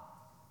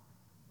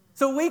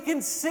 So we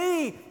can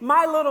see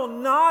my little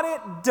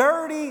knotted,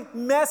 dirty,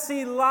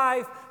 messy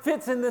life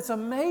fits in this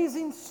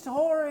amazing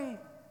story.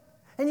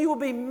 And you will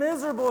be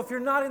miserable if you're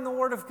not in the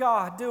Word of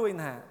God doing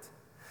that.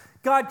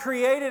 God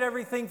created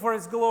everything for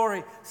His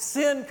glory.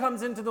 Sin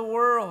comes into the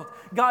world.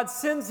 God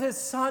sends His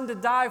Son to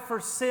die for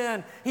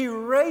sin. He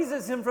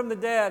raises Him from the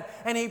dead,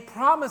 and He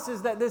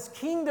promises that this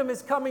kingdom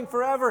is coming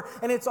forever,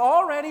 and it's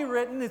already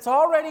written. It's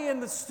already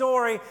in the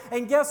story,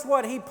 and guess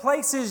what? He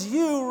places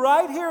you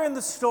right here in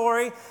the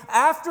story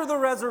after the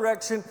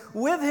resurrection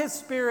with His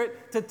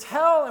Spirit to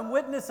tell and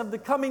witness of the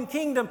coming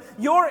kingdom.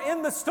 You're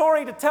in the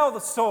story to tell the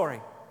story.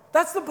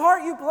 That's the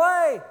part you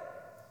play.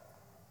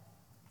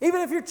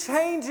 Even if you're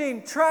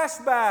changing trash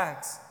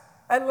bags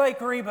at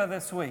Lake Reba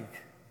this week,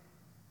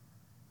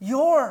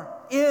 you're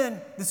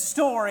in the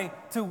story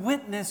to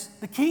witness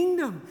the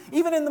kingdom.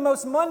 Even in the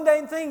most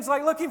mundane things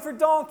like looking for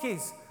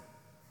donkeys,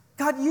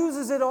 God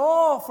uses it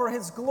all for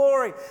His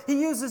glory. He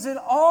uses it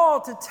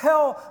all to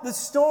tell the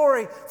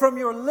story from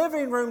your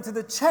living room to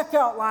the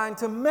checkout line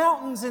to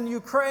mountains in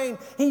Ukraine.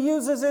 He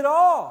uses it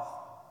all.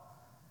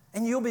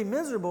 And you'll be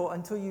miserable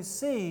until you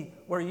see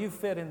where you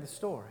fit in the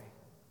story.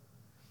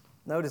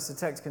 Notice the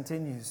text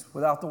continues.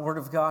 Without the word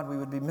of God, we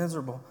would be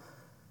miserable.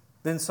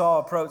 Then Saul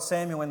approached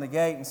Samuel in the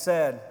gate and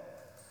said,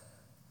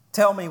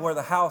 "Tell me where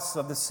the house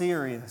of the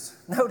seer is."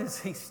 Notice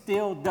he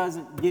still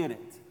doesn't get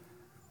it.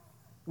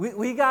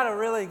 We got to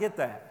really get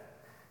that.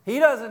 He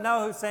doesn't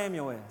know who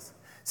Samuel is.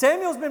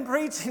 Samuel's been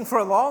preaching for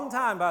a long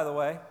time, by the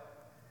way.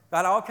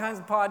 Got all kinds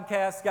of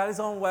podcasts, got his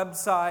own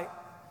website.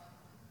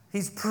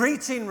 He's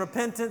preaching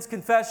repentance,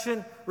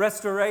 confession,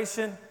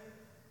 restoration.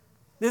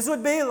 This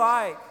would be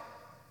like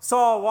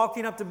Saul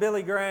walking up to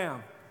Billy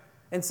Graham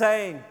and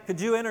saying,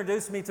 "Could you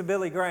introduce me to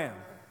Billy Graham?"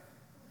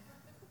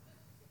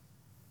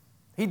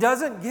 He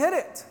doesn't get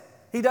it.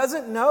 He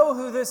doesn't know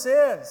who this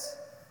is.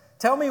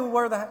 Tell me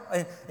where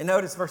and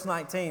notice verse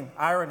 19,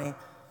 irony,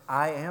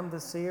 "I am the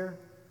seer.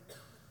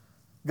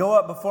 Go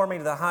up before me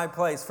to the high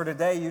place, for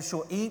today you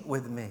shall eat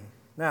with me."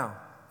 Now,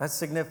 that's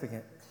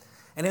significant.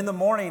 "And in the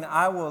morning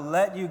I will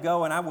let you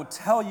go, and I will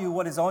tell you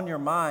what is on your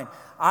mind.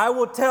 I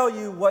will tell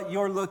you what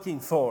you're looking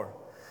for."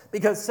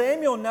 Because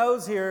Samuel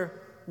knows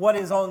here what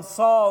is on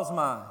Saul's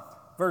mind.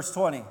 Verse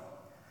 20.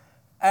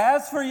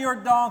 "As for your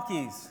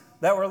donkeys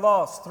that were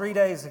lost 3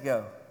 days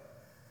ago,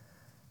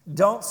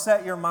 don't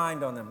set your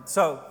mind on them."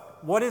 So,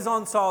 what is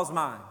on Saul's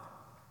mind?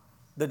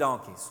 The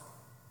donkeys.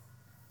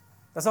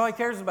 That's all he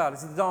cares about,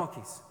 is the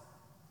donkeys.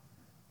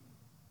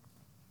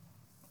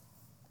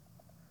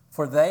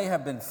 "For they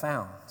have been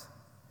found.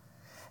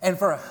 And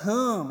for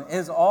whom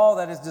is all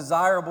that is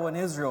desirable in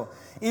Israel?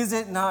 Is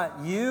it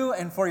not you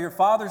and for your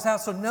father's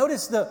house?" So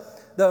notice the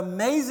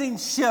amazing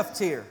shift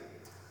here.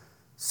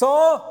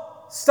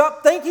 Saul,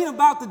 stop thinking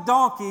about the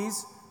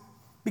donkeys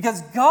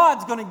because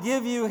God's going to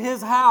give you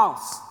His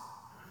house.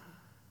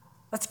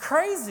 That's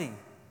crazy.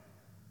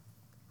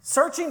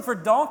 Searching for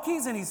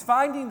donkeys and he's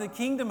finding the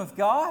kingdom of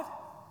God?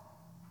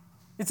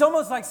 It's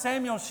almost like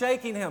Samuel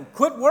shaking him.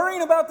 Quit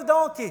worrying about the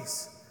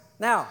donkeys.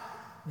 Now,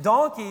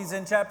 donkeys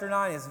in chapter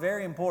 9 is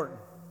very important.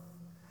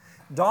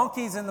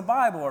 Donkeys in the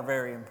Bible are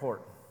very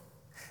important.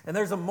 And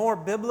there's a more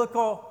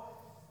biblical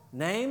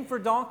name for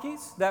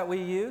donkeys that we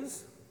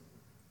use.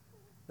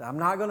 I'm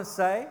not going to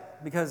say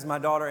because my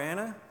daughter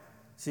Anna,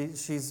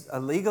 she's a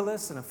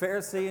legalist and a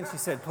Pharisee, and she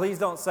said, "Please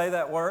don't say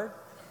that word."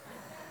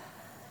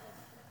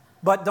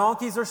 But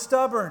donkeys are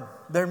stubborn.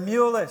 They're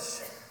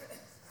mulish.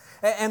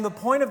 And the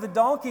point of the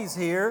donkeys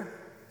here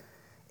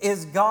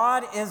is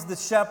God is the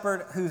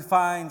shepherd who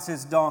finds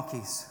His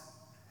donkeys.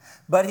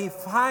 But He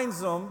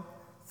finds them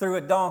through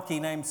a donkey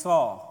named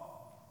Saul.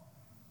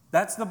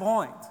 That's the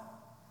point.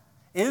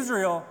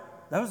 Israel,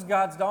 those are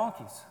God's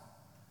donkeys.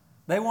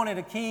 They wanted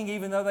a king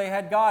even though they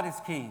had God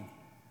as king.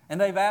 And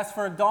they've asked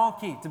for a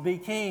donkey to be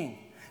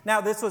king. Now,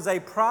 this was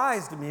a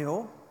prized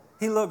mule.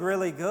 He looked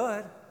really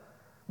good.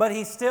 But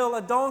he's still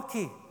a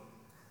donkey.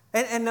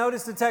 And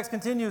notice the text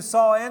continues.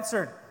 Saul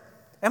answered,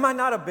 "Am I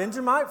not a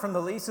Benjamite from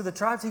the least of the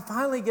tribes?" He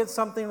finally gets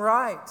something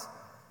right.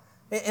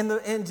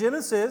 In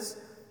Genesis,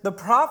 the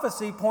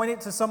prophecy pointed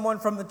to someone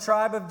from the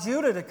tribe of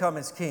Judah to come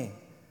as king.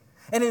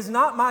 "And is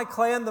not my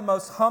clan the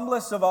most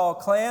humblest of all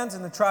clans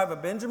in the tribe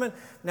of Benjamin?"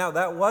 Now,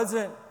 that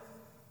wasn't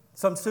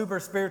some super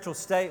spiritual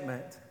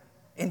statement.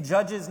 In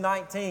Judges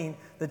 19,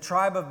 the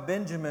tribe of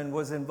Benjamin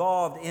was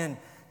involved in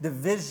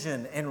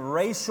division and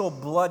racial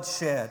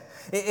bloodshed.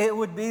 It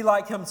would be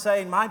like him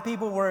saying, "My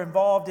people were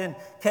involved in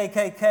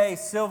KKK,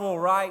 civil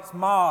rights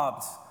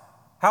mobs.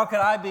 How could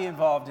I be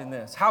involved in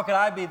this? How could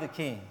I be the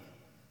king?"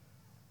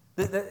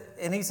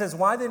 And he says,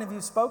 "Why then have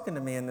you spoken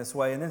to me in this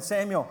way?" And then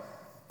Samuel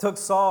took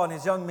Saul and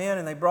his young men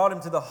and they brought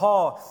him to the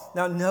hall.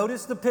 Now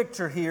notice the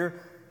picture here.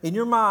 In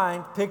your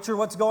mind, picture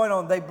what's going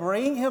on. They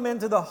bring him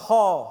into the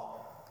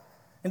hall,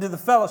 into the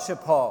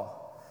fellowship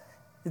hall.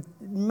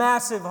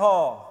 Massive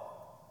hall.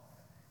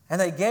 And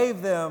they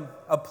gave them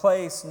a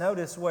place,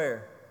 notice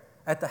where?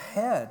 At the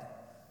head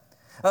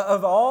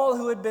of all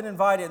who had been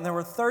invited. And there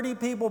were 30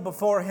 people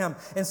before him.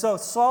 And so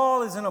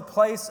Saul is in a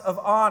place of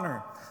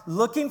honor,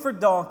 looking for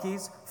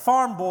donkeys,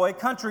 farm boy,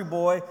 country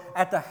boy,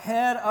 at the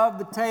head of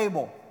the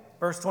table.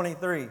 Verse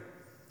 23.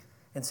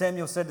 And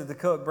Samuel said to the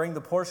cook, "Bring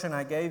the portion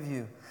I gave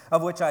you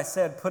of which I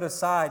said, put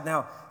aside.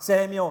 Now,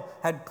 Samuel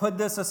had put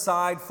this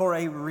aside for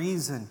a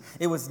reason.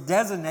 It was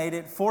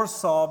designated for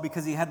Saul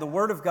because he had the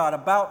word of God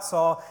about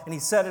Saul, and he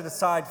set it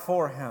aside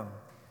for him.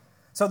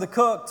 So the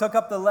cook took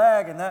up the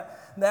leg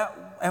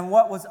and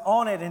what was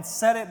on it and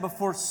set it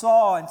before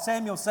Saul. And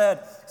Samuel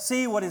said,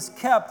 see what is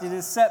kept, it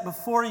is set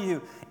before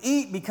you.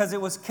 Eat, because it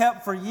was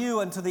kept for you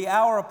until the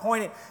hour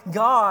appointed.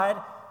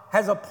 God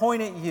has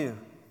appointed you.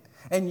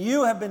 And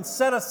you have been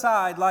set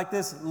aside like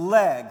this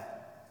leg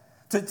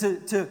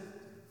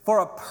for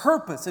a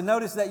purpose. And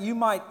notice that you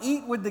might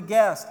eat with the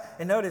guest.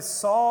 And notice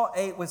Saul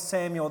ate with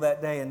Samuel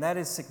that day. And that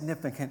is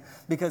significant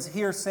because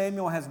here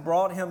Samuel has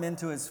brought him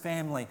into his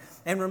family.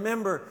 And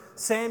remember,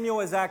 Samuel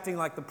is acting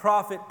like the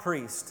prophet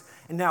priest.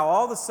 And now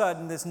all of a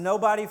sudden, this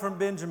nobody from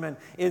Benjamin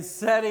is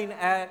sitting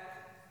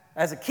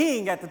as a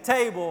king at the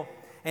table.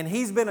 And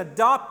he's been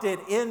adopted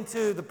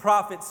into the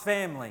prophet's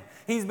family.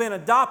 He's been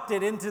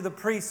adopted into the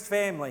priest's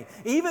family,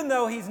 even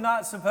though he's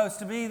not supposed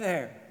to be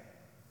there.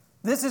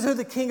 This is who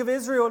the king of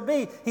Israel would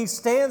be. He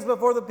stands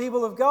before the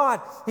people of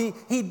God.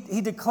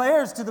 He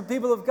declares to the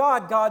people of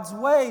God God's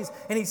ways,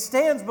 and he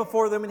stands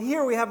before them. And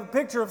here we have a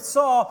picture of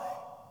Saul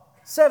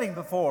sitting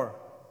before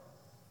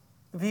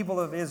the people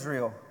of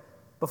Israel,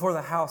 before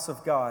the house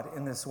of God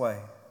in this way.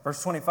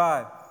 Verse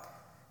 25.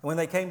 When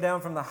they came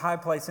down from the high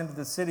place into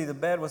the city, the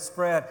bed was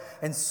spread,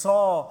 and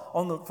Saul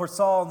on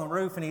the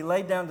roof, and he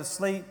laid down to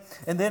sleep.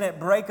 And then at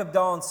break of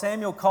dawn,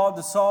 Samuel called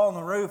to Saul on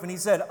the roof, and he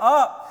said,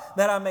 up,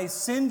 that I may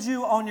send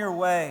you on your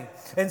way.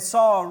 And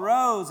Saul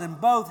arose, and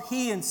both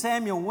he and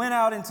Samuel went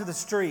out into the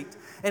street.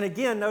 And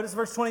again, notice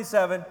verse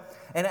 27,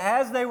 and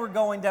as they were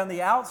going down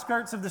the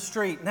outskirts of the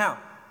street. Now,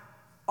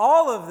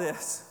 all of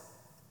this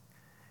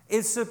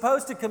is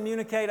supposed to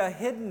communicate a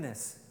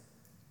hiddenness.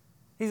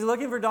 He's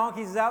looking for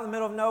donkeys. He's out in the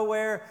middle of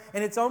nowhere.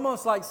 And it's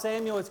almost like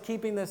Samuel is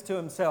keeping this to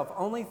himself.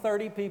 Only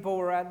 30 people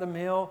were at the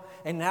meal.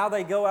 And now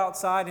they go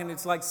outside. And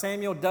it's like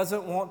Samuel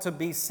doesn't want to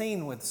be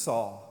seen with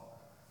Saul.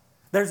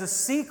 There's a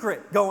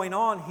secret going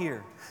on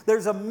here.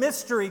 There's a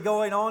mystery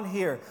going on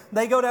here.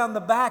 They go down the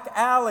back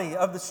alley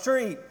of the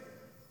street.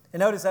 And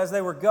notice as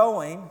they were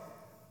going,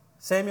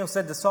 Samuel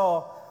said to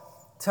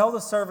Saul, tell the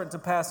servant to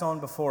pass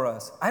on before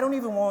us. I don't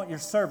even want your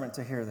servant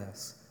to hear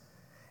this.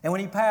 And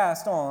when he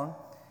passed on,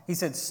 he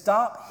said,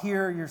 stop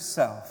here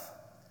yourself.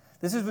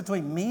 This is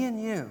between me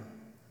and you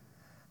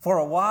for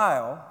a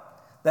while,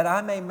 that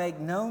I may make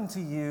known to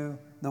you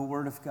the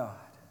word of God.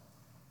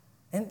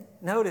 And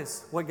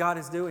notice what God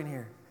is doing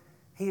here.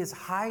 He is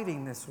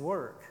hiding this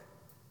work.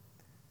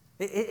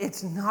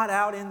 It's not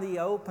out in the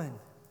open.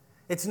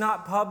 It's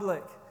not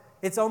public.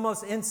 It's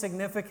almost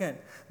insignificant.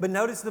 But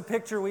notice the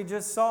picture we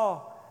just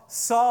saw.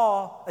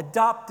 Saul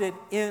adopted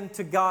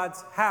into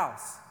God's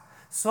house.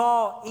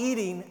 Saul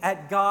eating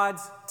at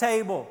God's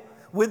table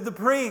with the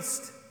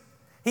priest.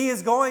 He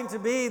is going to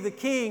be the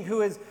king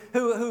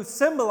who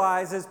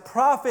symbolizes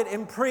prophet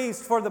and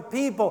priest for the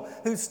people,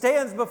 who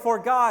stands before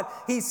God.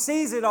 He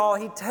sees it all.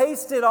 He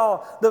tastes it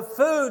all. The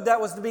food that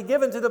was to be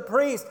given to the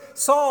priest,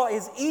 Saul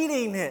is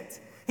eating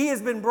it. He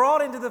has been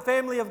brought into the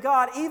family of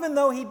God, even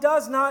though he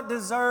does not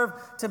deserve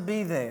to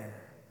be there.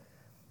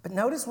 But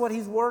notice what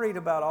he's worried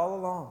about all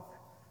along.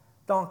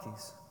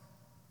 Donkeys.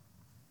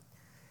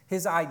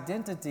 His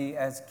identity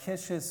as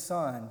Kish's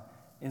son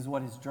is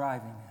what is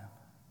driving him.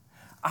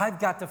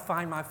 I've got to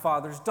find my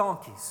father's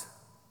donkeys.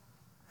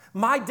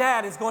 My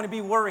dad is going to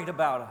be worried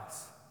about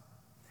us.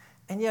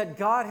 And yet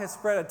God has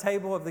spread a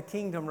table of the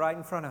kingdom right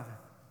in front of him.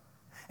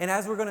 And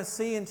as we're going to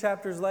see in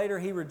chapters later,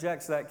 he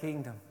rejects that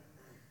kingdom.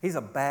 He's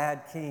a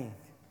bad king.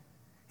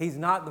 He's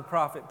not the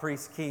prophet,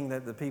 priest, king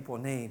that the people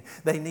need.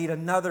 They need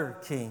another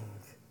king.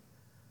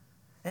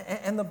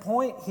 And the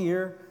point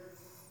here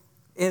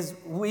is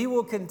we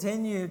will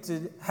continue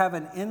to have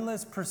an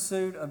endless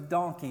pursuit of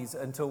donkeys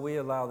until we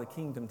allow the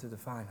kingdom to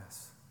define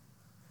us.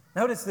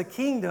 Notice the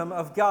kingdom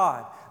of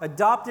God,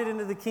 adopted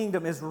into the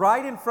kingdom, is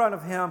right in front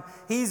of him.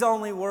 He's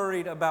only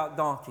worried about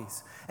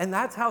donkeys. And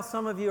that's how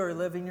some of you are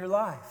living your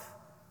life.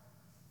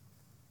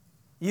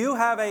 You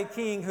have a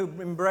king who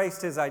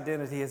embraced his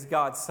identity as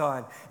God's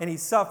son, and he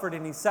suffered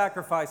and he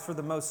sacrificed for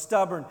the most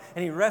stubborn,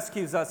 and he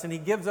rescues us and he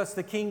gives us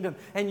the kingdom.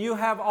 And you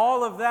have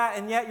all of that,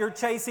 and yet you're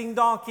chasing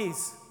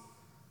donkeys.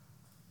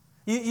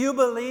 You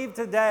believe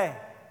today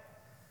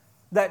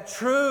that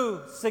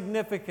true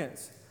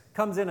significance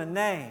comes in a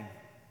name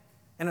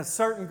and a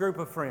certain group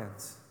of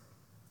friends.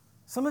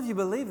 Some of you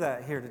believe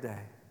that here today.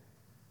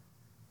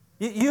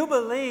 You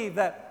believe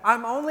that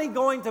I'm only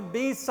going to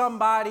be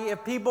somebody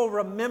if people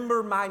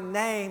remember my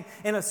name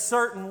in a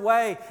certain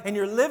way, and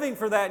you're living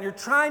for that, and you're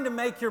trying to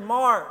make your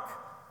mark.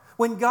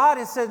 When God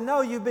has said,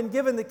 no, you've been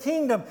given the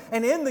kingdom,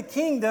 and in the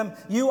kingdom,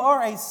 you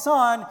are a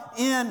son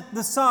in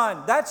the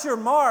Son. That's your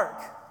mark.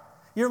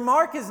 Your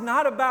mark is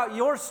not about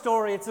your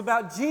story. It's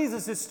about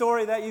Jesus'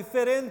 story that you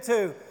fit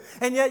into.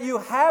 And yet you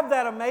have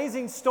that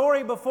amazing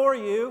story before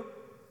you.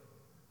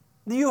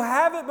 You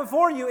have it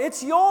before you.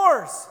 It's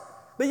yours.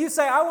 But you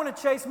say, I want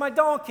to chase my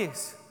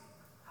donkeys.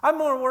 I'm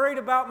more worried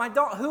about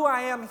who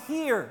I am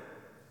here.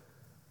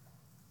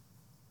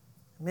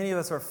 Many of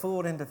us are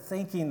fooled into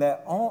thinking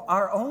that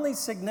our only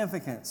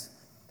significance,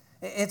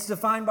 it's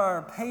defined by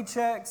our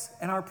paychecks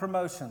and our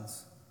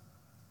promotions.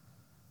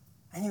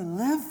 And you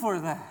live for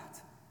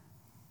that.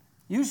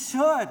 You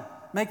should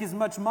make as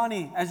much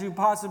money as you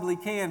possibly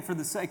can for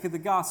the sake of the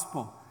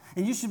gospel.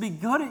 And you should be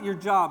good at your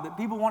job, that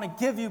people want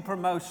to give you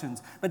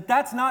promotions. But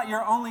that's not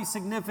your only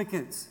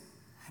significance.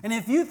 And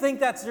if you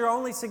think that's your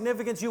only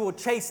significance, you will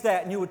chase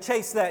that, and you will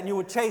chase that, and you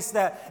will chase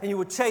that, and you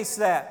will chase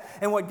that.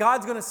 And what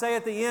God's going to say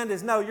at the end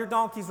is, no, your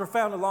donkeys were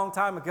found a long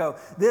time ago.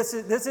 This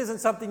isn't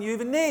something you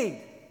even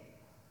need.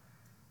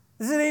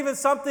 This isn't even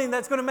something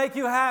that's going to make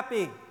you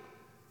happy.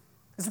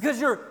 It's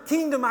because your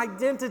kingdom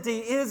identity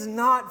is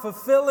not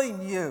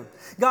fulfilling you.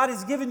 God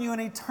has given you an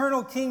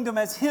eternal kingdom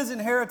as His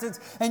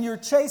inheritance, and you're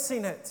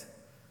chasing it.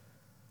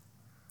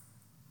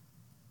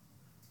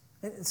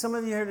 And some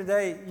of you here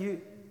today,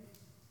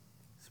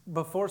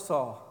 before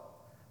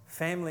Saul,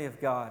 family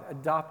of God,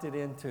 adopted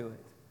into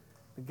it.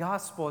 The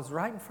gospel is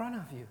right in front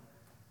of you.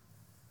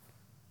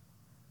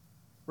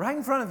 Right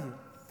in front of you.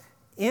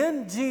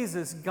 In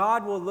Jesus,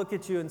 God will look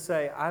at you and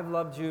say, I've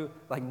loved you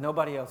like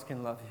nobody else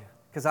can love you.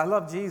 Because I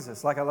love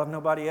Jesus like I love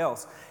nobody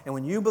else. And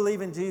when you believe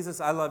in Jesus,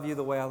 I love you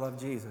the way I love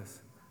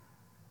Jesus.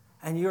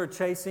 And you're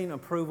chasing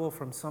approval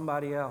from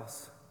somebody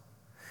else.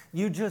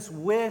 You just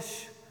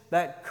wish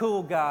that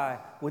cool guy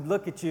would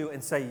look at you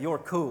and say, you're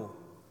cool.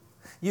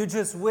 You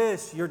just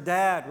wish your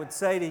dad would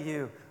say to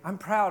you, I'm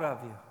proud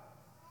of you.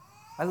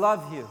 I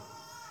love you.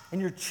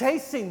 And you're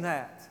chasing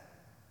that.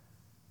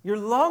 You're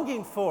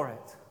longing for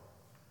it.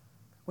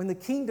 When the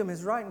kingdom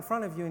is right in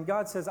front of you and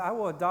God says, I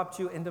will adopt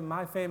you into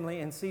my family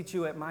and seat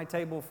you at my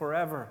table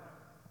forever.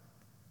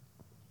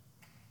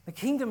 The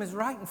kingdom is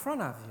right in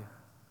front of you.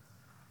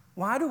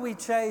 Why do we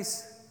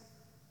chase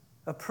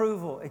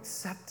approval,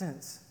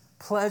 acceptance,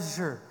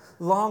 pleasure,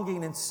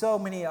 longing, and so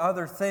many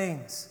other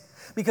things?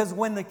 Because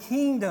when the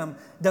kingdom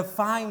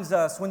defines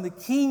us, when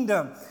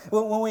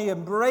we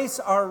embrace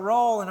our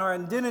role and our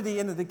identity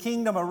into the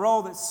kingdom, a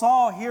role that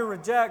Saul here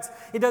rejects,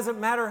 it doesn't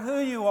matter who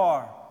you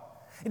are.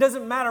 It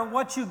doesn't matter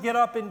what you get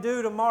up and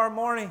do tomorrow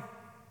morning.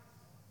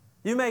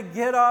 You may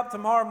get up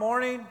tomorrow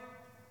morning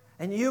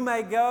and you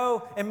may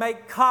go and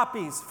make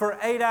copies for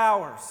 8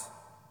 hours.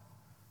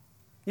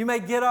 You may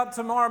get up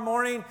tomorrow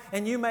morning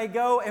and you may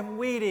go and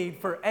weed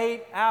eat for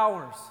 8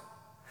 hours.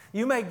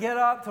 You may get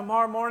up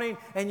tomorrow morning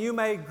and you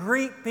may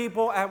greet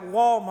people at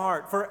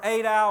Walmart for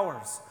 8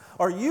 hours.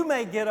 Or you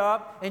may get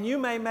up and you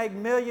may make $1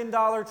 million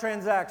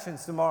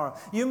transactions tomorrow.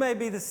 You may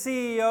be the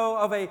CEO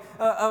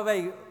of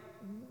a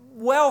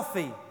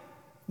wealthy,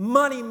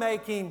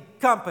 money-making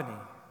company.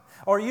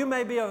 Or you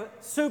may be a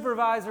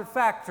supervisor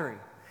factory.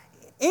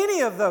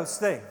 Any of those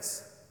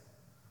things.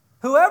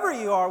 Whoever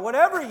you are,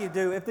 whatever you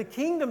do, if the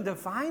kingdom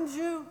defines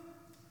you,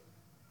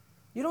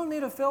 you don't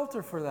need a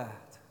filter for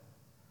that.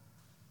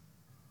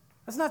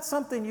 That's not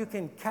something you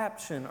can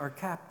caption or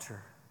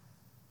capture.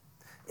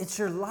 It's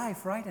your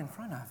life right in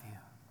front of you.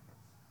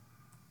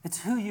 It's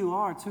who you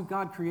are. It's who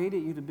God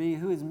created you to be,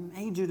 who has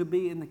made you to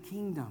be in the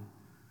kingdom.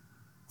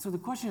 So the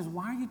question is,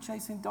 why are you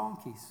chasing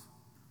donkeys?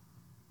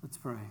 Let's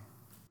pray.